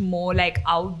much more like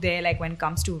out there, like when it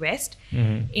comes to West.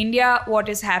 India, what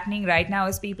is happening right now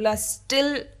is people are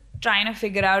still trying to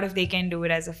figure out if they can do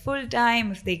it as a full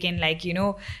time, if they can like, you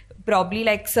know, probably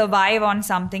like survive on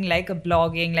something like a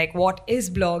blogging, like what is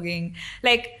blogging?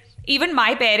 Like even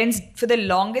my parents for the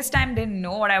longest time didn't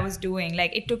know what I was doing.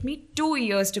 Like it took me 2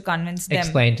 years to convince them.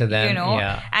 Explain to them, you know,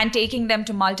 and taking them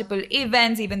to multiple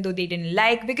events, even though they didn't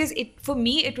like, because for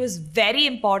me, it was very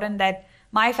important that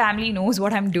my family knows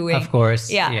what I'm doing. Of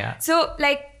course. Yeah. So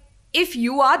like, if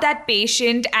you are that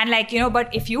patient and like, you know,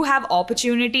 but if you have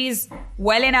opportunities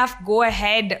well enough, go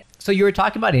ahead. So you were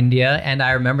talking about India, and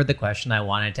I remember the question I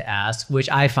wanted to ask, which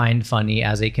I find funny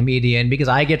as a comedian because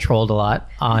I get trolled a lot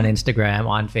on Instagram,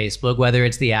 on Facebook, whether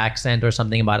it's the accent or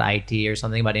something about IT or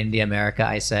something about India, America,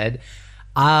 I said.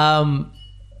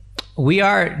 We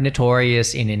are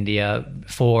notorious in India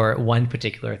for one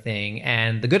particular thing.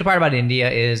 And the good part about India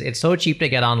is it's so cheap to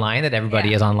get online that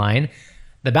everybody is online.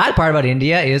 The bad part about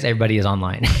India is everybody is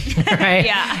online, right?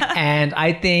 Yeah. And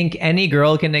I think any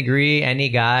girl can agree, any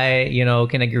guy, you know,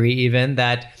 can agree even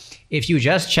that if you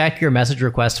just check your message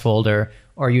request folder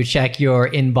or you check your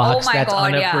inbox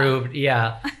unapproved.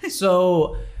 Yeah.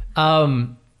 So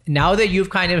now that you've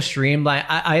kind of streamlined,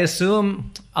 I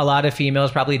assume a lot of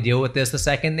females probably deal with this the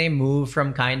second they move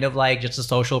from kind of like just a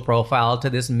social profile to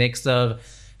this mix of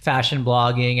fashion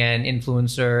blogging and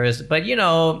influencers. But, you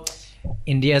know,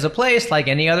 India is a place like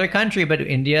any other country, but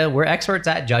India, we're experts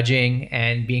at judging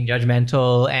and being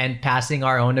judgmental and passing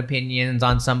our own opinions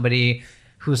on somebody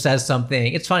who says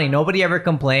something. It's funny, nobody ever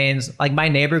complains. Like my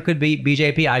neighbor could be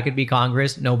BJP, I could be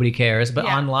Congress, nobody cares. But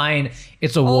online,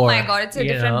 it's a war. Oh my God, it's a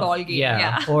different ballgame.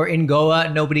 Yeah. Or in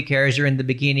Goa, nobody cares you're in the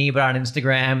bikini, but on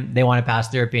Instagram, they want to pass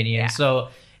their opinion. So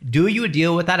do you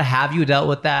deal with that? Have you dealt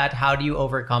with that? How do you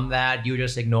overcome that? Do you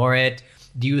just ignore it?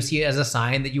 Do you see it as a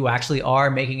sign that you actually are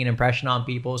making an impression on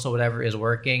people? So whatever is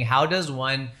working, how does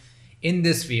one in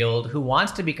this field who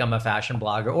wants to become a fashion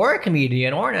blogger or a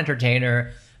comedian or an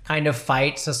entertainer kind of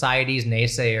fight society's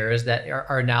naysayers that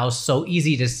are now so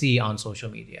easy to see on social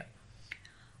media?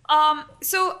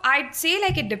 So I'd say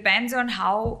like it depends on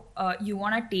how you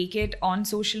want to take it on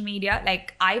social media.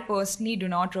 Like I personally do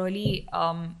not really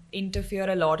interfere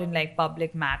a lot in like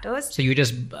public matters. So you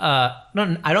just,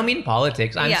 no, I don't mean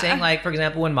politics. I'm saying like, for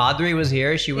example, when Madhuri was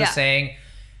here, she was saying,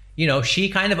 you know, she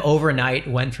kind of overnight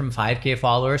went from 5K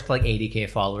followers to like 80K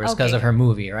followers because of her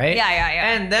movie, right?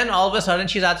 Yeah. And then all of a sudden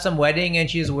she's at some wedding and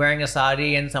she's wearing a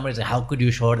sari and somebody's like, how could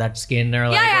you show that skin or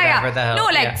like whatever the hell. No,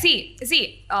 like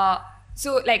see,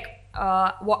 so like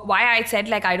why I said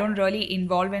like I don't really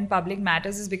involve in public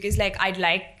matters is because like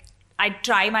I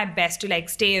try my best to like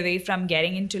stay away from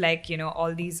getting into like, you know,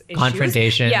 all these issues.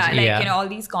 Confrontations. Yeah, like, you know, all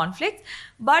these conflicts.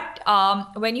 But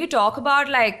when you talk about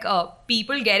like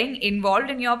people getting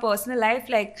involved in your personal life,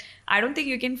 like I don't think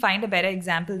you can find a better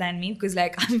example than me because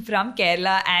like I'm from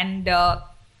Kerala and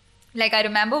like I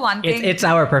remember one thing. It's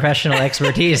our professional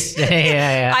expertise.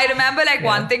 Yeah. I remember like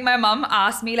one thing my mom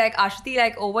asked me like, Aswathi,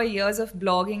 like over years of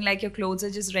blogging, like your clothes are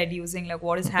just reducing. Like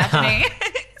what is happening?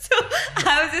 So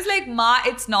I was just like, Ma,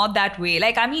 it's not that way.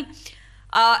 Like, I mean,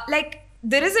 like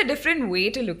there is a different way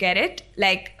to look at it.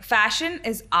 Like fashion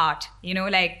is art, you know,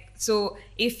 like, so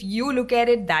if you look at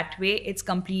it that way, it's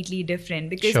completely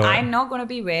different because I'm not going to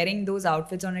be wearing those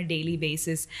outfits on a daily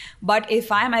basis. But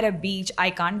if I'm at a beach, I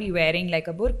can't be wearing like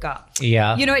a burqa.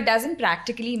 Yeah. You know, it doesn't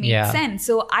practically make sense.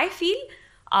 So I feel,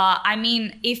 I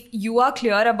mean, if you are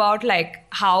clear about like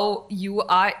how you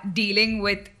are dealing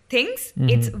with things,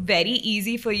 it's very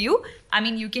easy for you. I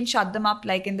mean, you can shut them up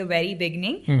like in the very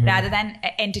beginning rather than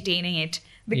entertaining it.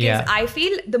 Because I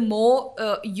feel the more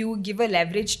you give a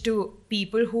leverage to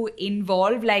people who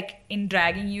involve like in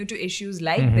dragging you to issues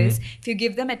like this, if you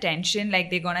give them attention, like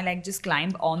they're gonna like just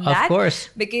climb on that. Of course.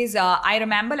 Because I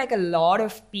remember like a lot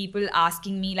of people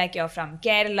asking me like, you're from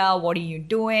Kerala, what are you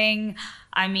doing?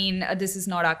 I mean, this is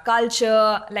not our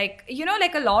culture. Like, you know,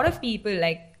 like a lot of people,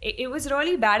 like it was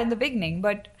really bad in the beginning,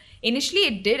 but initially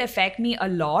it did affect me a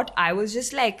lot. I was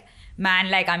just like,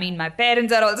 man, like, I mean, my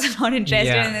parents are also not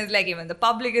interested in this. Like, even the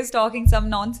public is talking some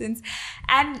nonsense.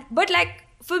 But like,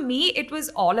 for me, it was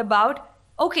all about,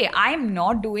 okay, I'm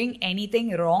not doing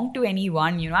anything wrong to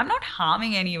anyone. You know, I'm not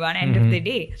harming anyone end of the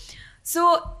day.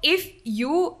 So if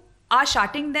you are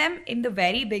shutting them in the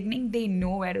very beginning, they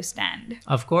know where to stand.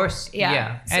 Of course.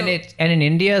 Yeah. So, and in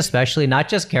India, especially, not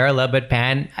just Kerala, but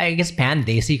pan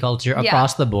Desi culture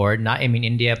across the board, not, I mean,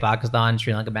 India, Pakistan,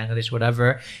 Sri Lanka, Bangladesh,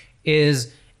 whatever,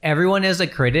 is everyone is a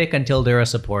critic until they're a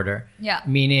supporter. Yeah.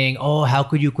 Meaning, oh, how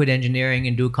could you quit engineering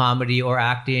and do comedy or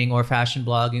acting or fashion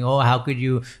blogging? Oh, how could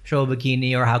you show a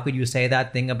bikini, or how could you say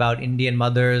that thing about Indian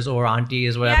mothers or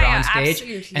aunties, whatever, on stage?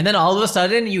 Absolutely. And then all of a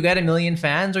sudden you get 1 million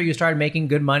fans or you start making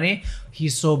good money.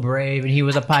 He's so brave and he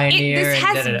was a pioneer. This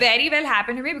has very well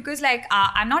happened to me because like,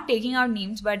 I'm not taking out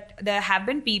names, but there have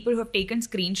been people who have taken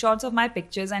screenshots of my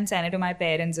pictures and sent it to my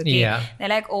parents. Okay. Yeah. They're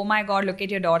like, oh my God, look at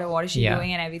your daughter. What is she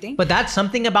doing and everything. But that's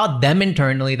something about them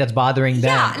internally that's bothering them.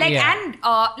 Yeah. Like, and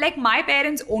like my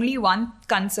parents, only one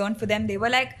concern for them. They were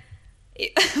like,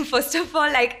 first of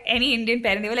all, like any Indian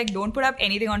parent, they were like, don't put up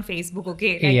anything on Facebook,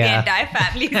 okay? Like the entire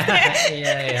family is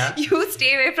there. You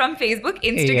stay away from Facebook.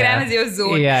 Instagram is your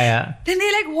zone. Then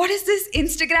they're like, what is this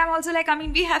Instagram also? Like, I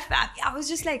mean, we have family. I was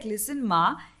just like, listen,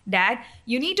 Ma, Dad,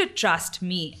 you need to trust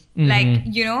me. Like,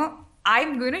 you know,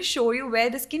 I'm going to show you where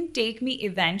this can take me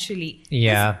eventually.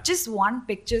 Yeah. Just one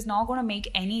picture is not going to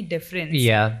make any difference.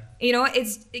 Yeah. You know,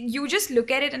 it's, you just look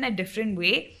at it in a different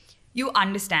way. You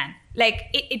understand. Like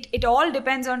it all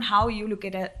depends on how you look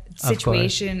at a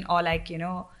situation or like, you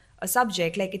know, a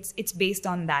subject. Like it's based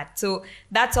on that. So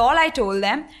that's all I told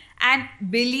them. And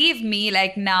believe me,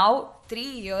 like now 3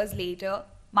 years later,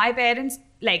 my parents,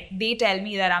 like they tell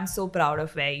me that I'm so proud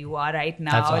of where you are right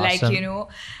now. That's awesome. Like, you know,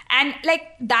 and like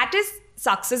that is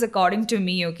success according to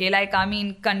me, okay? Like, I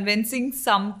mean, convincing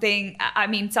something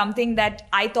that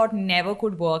I thought never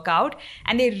could work out,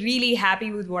 and they're really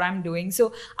happy with what I'm doing.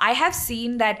 So I have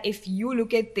seen that if you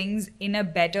look at things in a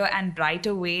better and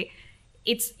brighter way,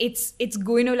 it's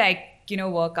going to like, you know,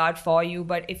 work out for you.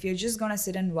 But if you're just going to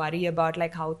sit and worry about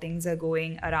like how things are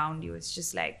going around you, it's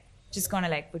just like, just gonna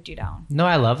like put you down. No,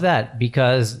 I love that,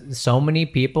 because so many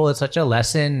people, it's such a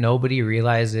lesson nobody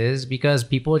realizes, because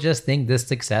people just think this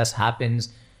success happens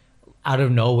out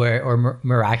of nowhere or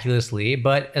miraculously.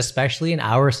 But especially in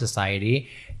our society,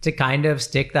 to kind of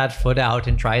stick that foot out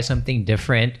and try something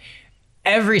different,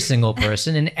 every single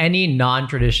person in any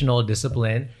non-traditional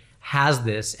discipline has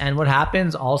this. And what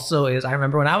happens also is, I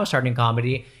remember when I was starting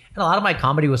comedy, and a lot of my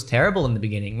comedy was terrible in the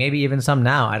beginning, maybe even some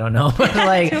now, I don't know. But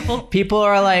like, people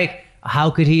are like,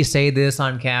 how could he say this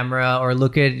on camera? Or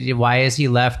look at, why is he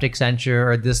left Accenture,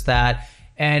 or this, that.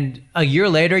 And a year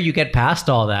later, you get past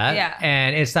all that. Yeah.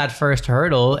 And it's that first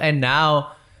hurdle. And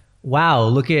now, wow,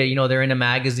 look at, you know, they're in a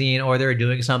magazine or they're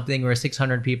doing something where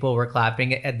 600 people were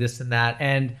clapping at this and that.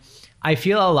 And I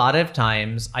feel a lot of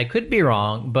times, I could be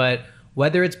wrong, but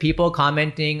whether it's people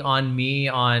commenting on me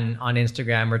on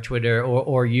Instagram or Twitter,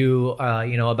 or you,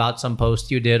 you know, about some post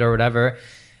you did or whatever,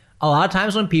 a lot of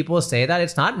times when people say that,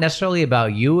 it's not necessarily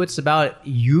about you. It's about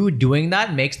you doing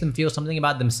that makes them feel something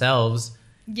about themselves.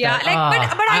 Yeah, that,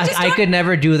 like, but I could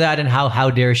never do that, and how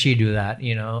dare she do that,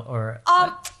 you know? Or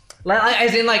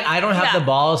As in, like, I don't have Yeah. the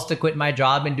balls to quit my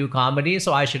job and do comedy,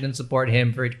 so I shouldn't support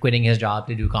him for quitting his job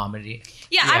to do comedy.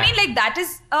 Yeah, I mean, like, that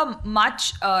is a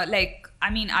much,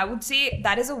 I would say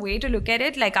that is a way to look at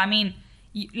it. Like, I mean,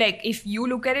 like, if you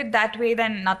look at it that way,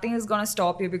 then nothing is going to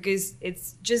stop you, because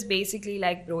it's just basically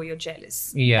like, bro, you're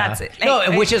jealous. Yeah. That's it. Like,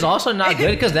 no, which is also not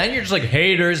good, because then you're just like,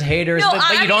 haters, no,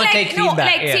 but you don't take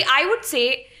feedback. See, I would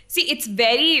say, it's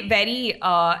very, very,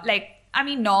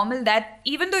 normal that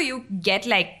even though you get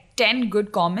like 10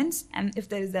 good comments, and if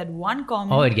there is that one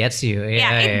comment, Oh, it gets you.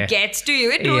 it gets to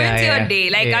you. It ruins your day.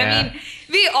 Like, I mean,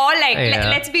 we all like,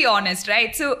 let's be honest,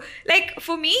 right? So, like,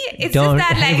 for me, it's just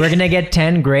that, like, we're gonna get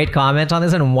 10 great comments on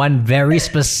this and one very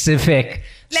specific,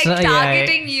 like,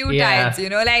 targeting you types, you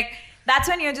know, like, that's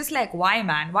when you're just like, why,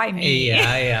 man? Why me?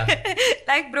 Yeah.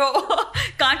 Like, bro,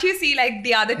 can't you see, like,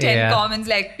 the other 10 comments,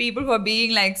 like, people who are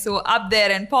being, like, so up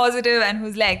there and positive, and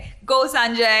who's like, go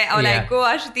Sanjay, or like, go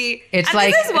Aswathi. It's and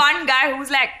like, this is one guy who's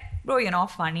like, bro, you're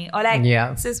not funny, or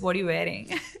like, sis, what are you wearing?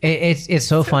 It's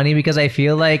so funny, because I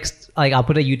feel like I'll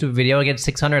put a YouTube video and get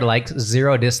 600 likes,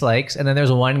 0 dislikes, and then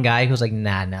there's one guy who's like,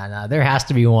 nah, there has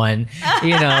to be one,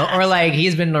 you know, or like,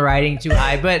 he's been riding too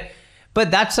high. But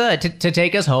that's to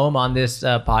take us home on this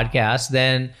podcast.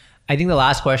 Then I think the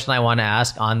last question I want to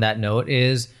ask on that note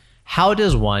is, how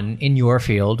does one in your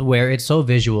field, where it's so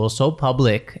visual, so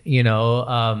public, you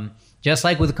know, just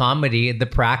like with comedy, the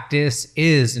practice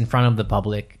is in front of the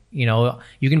public. You know,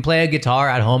 you can play a guitar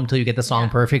at home till you get the song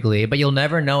perfectly, but you'll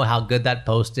never know how good that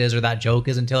post is or that joke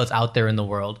is until it's out there in the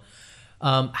world.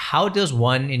 How does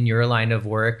one in your line of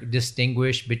work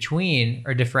distinguish between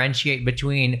or differentiate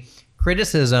between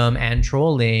criticism and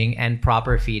trolling and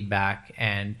proper feedback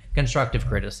and constructive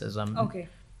criticism? Okay.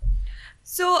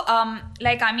 So,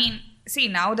 see,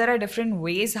 now there are different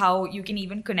ways how you can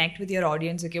even connect with your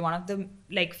audience. Okay, one of the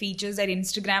like features that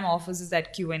Instagram offers is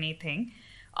that Q&A thing.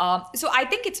 So I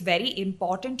think it's very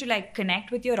important to like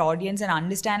connect with your audience and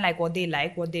understand like what they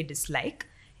like, what they dislike.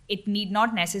 It need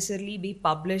not necessarily be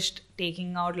published,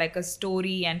 taking out like a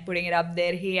story and putting it up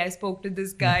there. Hey, I spoke to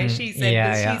this guy. She said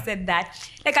this, she said that.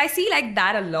 Like, I see like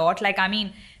that a lot. Like, I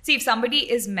mean, see, if somebody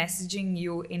is messaging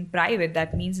you in private,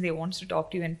 that means they want to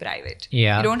talk to you in private.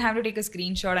 Yeah. You don't have to take a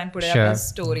screenshot and put it up as a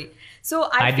story. So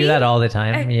I do that all the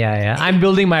time. I'm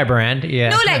building my brand.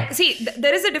 Yeah. No, like, see,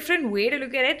 there is a different way to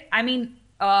look at it. I mean,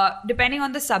 depending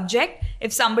on the subject,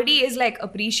 if somebody is like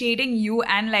appreciating you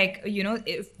and like, you know,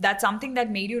 if that's something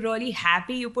that made you really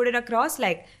happy, you put it across,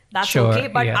 like, that's okay.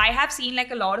 But I have seen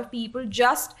like a lot of people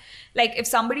just like, if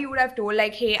somebody would have told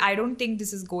like, hey, I don't think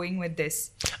this is going with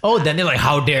this. Oh, then they're like,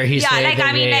 how dare he say that? Yeah, like,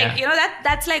 I mean, like, you know,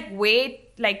 that's like way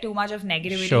like too much of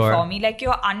negativity for me. Like,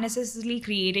 you're unnecessarily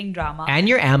creating drama. And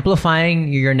you're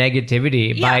amplifying your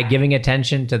negativity by giving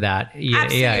attention to that.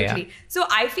 Absolutely. So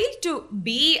I feel to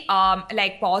be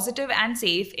like positive and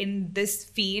safe in this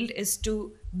field is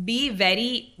to be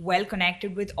very well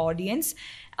connected with audience.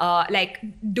 Like,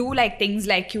 do like things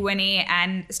like Q&A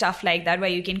and stuff like that, where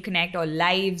you can connect, or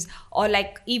lives, or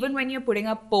like even when you're putting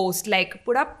up post, like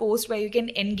put up post where you can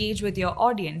engage with your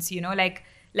audience, you know, like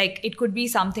it could be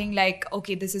something like,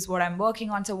 okay, this is what I'm working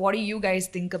on, so what do you guys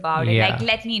think about it? Like,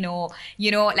 let me know,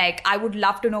 you know, like, I would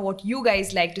love to know what you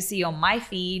guys like to see on my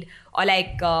feed, or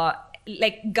like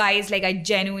guys, like, I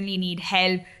genuinely need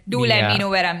help, let me know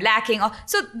where I'm lacking. Or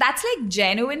so that's like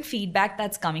genuine feedback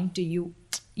that's coming to you,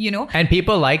 you know. And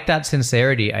people like that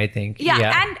sincerity, I think.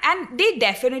 And they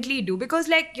definitely do, because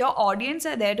like your audience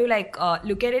are there to like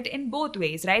look at it in both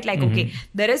ways, right? Like, okay,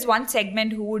 there is one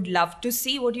segment who would love to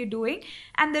see what you're doing,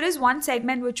 and there is one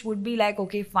segment which would be like,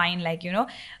 okay, fine, like, you know,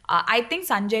 I think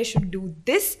Sanjay should do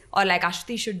this, or like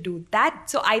Aswathi should do that,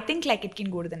 so I think like it can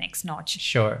go to the next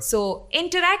notch. So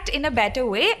interact in a better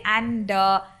way, and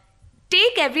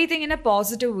take everything in a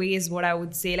positive way is what I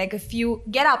would say. Like, if you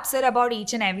get upset about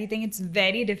each and everything, it's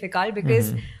very difficult,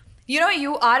 because you know,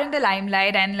 you are in the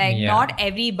limelight, and like not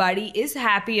everybody is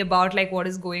happy about like what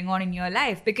is going on in your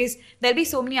life, because there'll be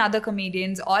so many other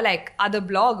comedians or like other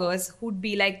bloggers who'd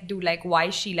be like, dude, like, why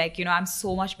is she, like, you know, I'm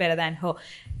so much better than her.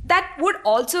 That would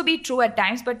also be true at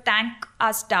times, but thank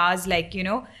our stars, like, you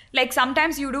know, like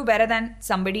sometimes you do better than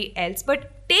somebody else,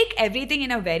 but take everything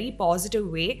in a very positive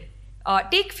way.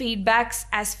 Take feedbacks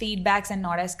as feedbacks and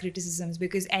not as criticisms,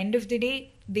 because end of the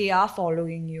day, they are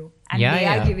following you and they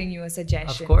are giving you a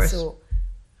suggestion. Of course. So,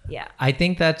 yeah. I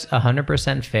think that's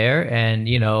 100% fair. And,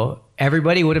 you know,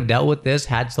 everybody would have dealt with this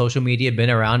had social media been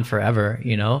around forever,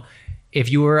 you know. If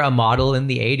you were a model in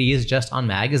the 80s just on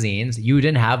magazines, you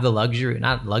didn't have the luxury,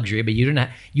 not luxury, but you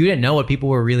didn't know what people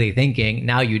were really thinking.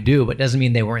 Now you do, but doesn't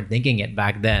mean they weren't thinking it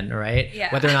back then, right?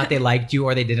 Yeah. Whether or not they liked you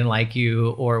or they didn't like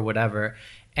you or whatever.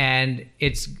 And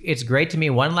it's great to me.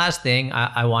 One last thing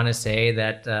I want to say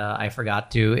that I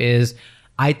forgot to is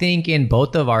I think in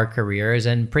both of our careers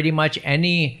and pretty much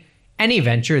any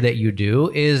venture that you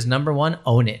do is number one,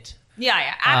 own it.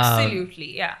 Yeah,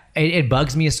 absolutely. Yeah. It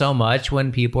bugs me so much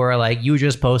when people are like, you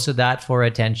just posted that for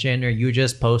attention, or you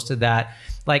just posted that.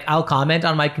 Like, I'll comment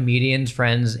on my comedians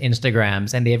friends'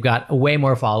 Instagrams and they've got way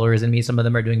more followers than me. Some of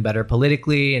them are doing better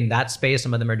politically in that space.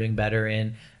 Some of them are doing better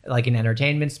in like an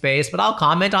entertainment space, but I'll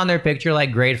comment on their picture,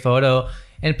 like, great photo.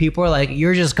 And people are like,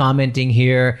 you're just commenting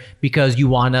here because you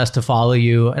want us to follow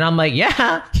you. And I'm like,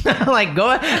 yeah, like,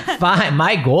 go fine.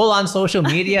 My goal on social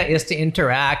media is to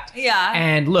interact. Yeah.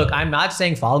 And look, I'm not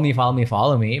saying follow me,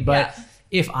 but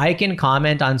if I can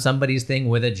comment on somebody's thing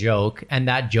with a joke and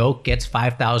that joke gets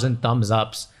 5,000 thumbs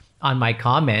ups on my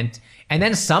comment, and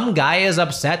then some guy is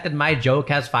upset that my joke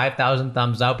has 5,000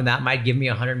 thumbs up and that might give me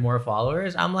 100 more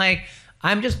followers, I'm like,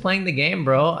 I'm just playing the game,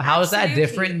 bro. How is that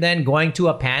different than going to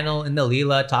a panel in the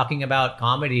Leela talking about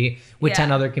comedy with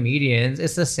 10 other comedians?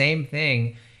 It's the same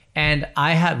thing. And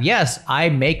I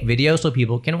make videos so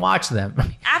people can watch them.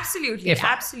 Absolutely.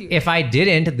 If I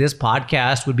didn't, this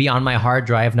podcast would be on my hard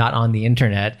drive, not on the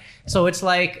internet. So it's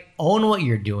like, own what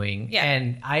you're doing. Yeah.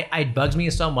 And it bugs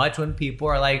me so much when people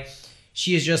are like,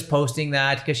 she's just posting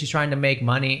that because she's trying to make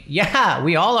money. Yeah,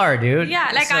 we all are, dude.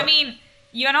 Yeah, like, I mean,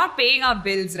 you're not paying our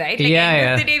bills, right? Like, at the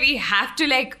end of the day, we have to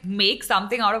like make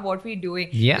something out of what we're doing.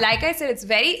 Yeah. Like I said, it's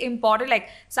very important. Like,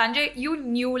 Sanjay, you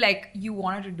knew like you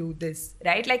wanted to do this,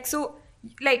 right? Like, so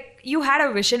like you had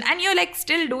a vision and you're like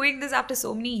still doing this after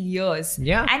so many years.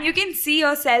 Yeah. And you can see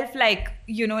yourself like,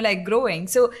 you know, like growing.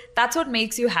 So that's what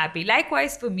makes you happy.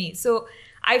 Likewise for me. So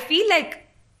I feel like,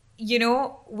 you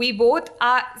know, we both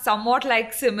are somewhat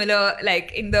like similar,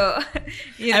 like in the,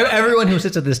 you know. Everyone who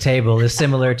sits at this table is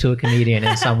similar to a comedian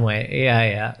in some way.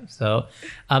 Yeah. So,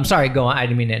 I'm sorry, go on. I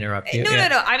didn't mean to interrupt you. No.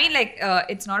 I mean, like,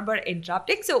 it's not about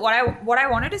interrupting. So what I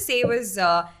wanted to say was,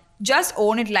 just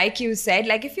own it, like you said.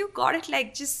 Like, if you got it,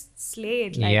 like, just slay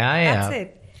it. Like, that's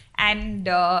it. And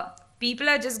people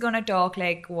are just gonna talk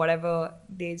like whatever.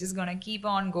 They're just gonna keep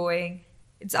on going.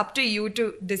 It's up to you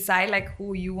to decide like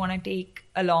who you want to take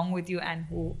along with you and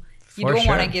who you don't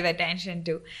want to give attention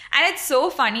to. And it's so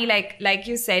funny, like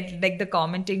you said, like the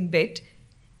commenting bit.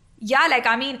 Yeah, like,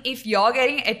 I mean, if you're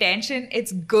getting attention,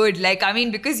 it's good. Like, I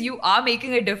mean, because you are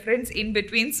making a difference in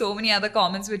between so many other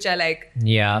comments which are like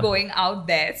going out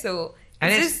there. So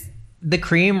it's the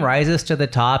cream rises to the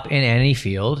top in any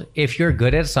field. If you're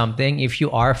good at something, if you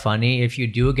are funny, if you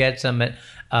do get some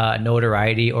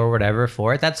notoriety or whatever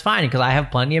for it, that's fine. Because I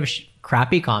have plenty of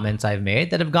crappy comments I've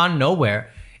made that have gone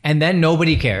nowhere. And then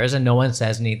nobody cares and no one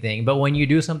says anything. But when you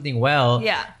do something well,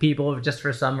 people just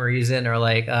for some reason are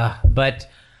like, but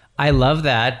I love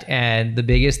that. And the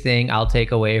biggest thing I'll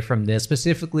take away from this,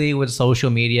 specifically with social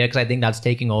media, because I think that's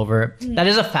taking over, that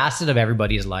is a facet of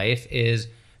everybody's life, is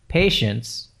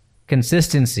patience,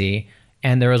 consistency,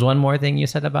 and there was one more thing you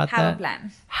said about that.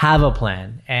 Have a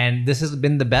plan. And this has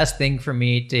been the best thing for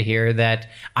me to hear that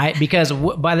because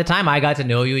by the time I got to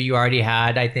know you, you already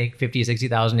had, I think, 50,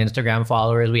 60,000 Instagram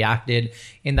followers. We acted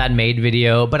in that Made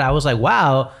video, but I was like,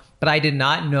 wow. But I did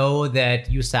not know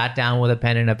that you sat down with a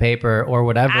pen and a paper or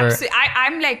whatever. Absolutely.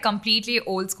 I'm like completely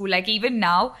old school. Like, even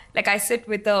now, like, I sit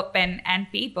with a pen and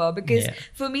paper because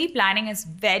for me, planning is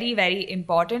very, very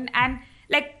important. And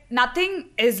like,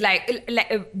 nothing is like,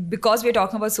 because we're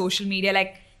talking about social media,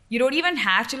 like, you don't even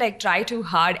have to like try too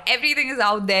hard. Everything is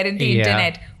out there in the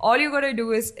internet. All you gotta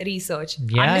do is research,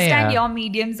 understand your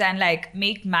mediums, and like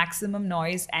make maximum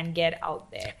noise and get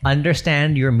out there.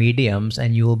 Understand your mediums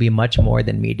and you will be much more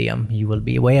than medium. You will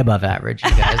be way above average,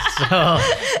 you guys. So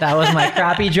that was my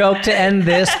crappy joke to end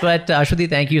this. But Aswathi,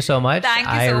 thank you so much. Thank you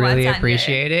so much, I really Sanjay.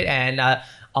 appreciate it. And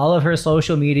all of her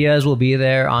social medias will be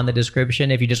there on the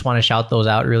description if you just want to shout those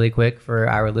out really quick for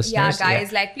our listeners. Yeah,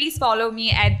 guys, like, please follow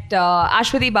me at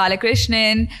Aswathi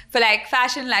Balakrishnan for like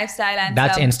fashion, lifestyle, and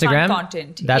that's some Instagram fun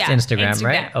content. That's Instagram,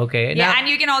 right? Okay. Yeah, and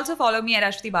you can also follow me at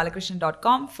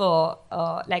aswathibalakrishnan.com for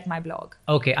like my blog.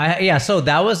 Okay. So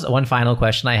that was one final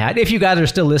question I had. If you guys are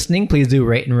still listening, please do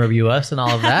rate and review us and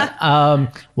all of that.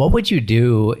 What would you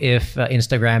do if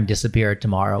Instagram disappeared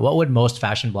tomorrow? What would most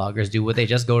fashion bloggers do? Would they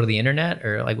just go to the internet,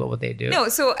 or like what would they do? No,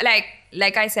 so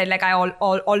like I said, like I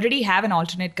already have an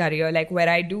alternate career, like where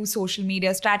I do social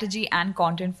media strategy and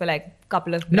content for like a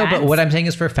couple of brands. No, but what I'm saying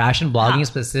is for fashion blogging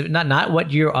specific, not what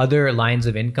your other lines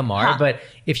of income are, but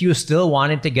if you still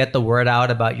wanted to get the word out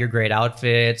about your great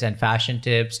outfits and fashion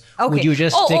tips, would you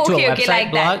just stick to a website like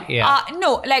blog? That. Yeah.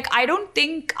 No, like I don't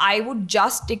think I would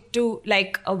just stick to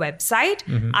like a website.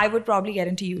 I would probably get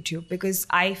into YouTube because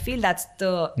I feel that's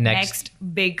the next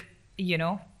big,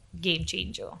 game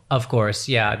changer. Of course,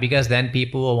 yeah, because then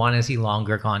people will want to see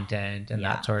longer content and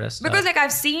that sort of stuff. Because like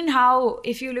I've seen how,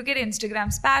 if you look at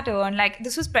Instagram's pattern, like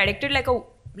this was predicted like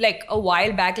a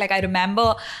while back. Like I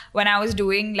remember when I was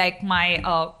doing like my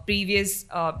previous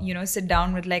sit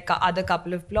down with like other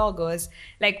couple of bloggers,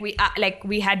 like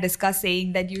we had discussed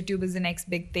saying that YouTube is the next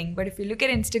big thing. But if you look at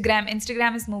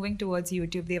Instagram is moving towards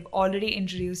YouTube. They've already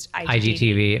introduced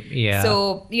IGTV. Yeah.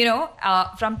 So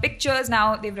from pictures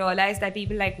now they've realized that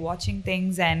people like watching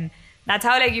things, and that's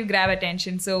how like you grab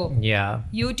attention. So yeah,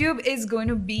 YouTube is going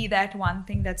to be that one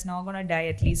thing that's not going to die,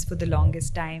 at least for the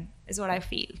longest time, is what I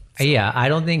feel. So yeah, I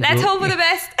don't think... let's hope for the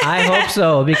best. I hope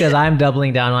so, because I'm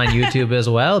doubling down on YouTube as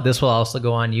well. This will also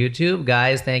go on YouTube.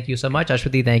 Guys, thank you so much.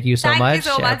 Aswathi, thank you so much. Thank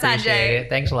you so much, I appreciate Sanjay. it.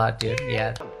 Thanks a lot, dude.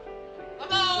 Yeah.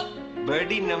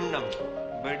 Birdy num num.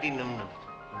 Birdy num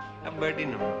num. Birdy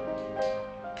num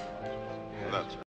num.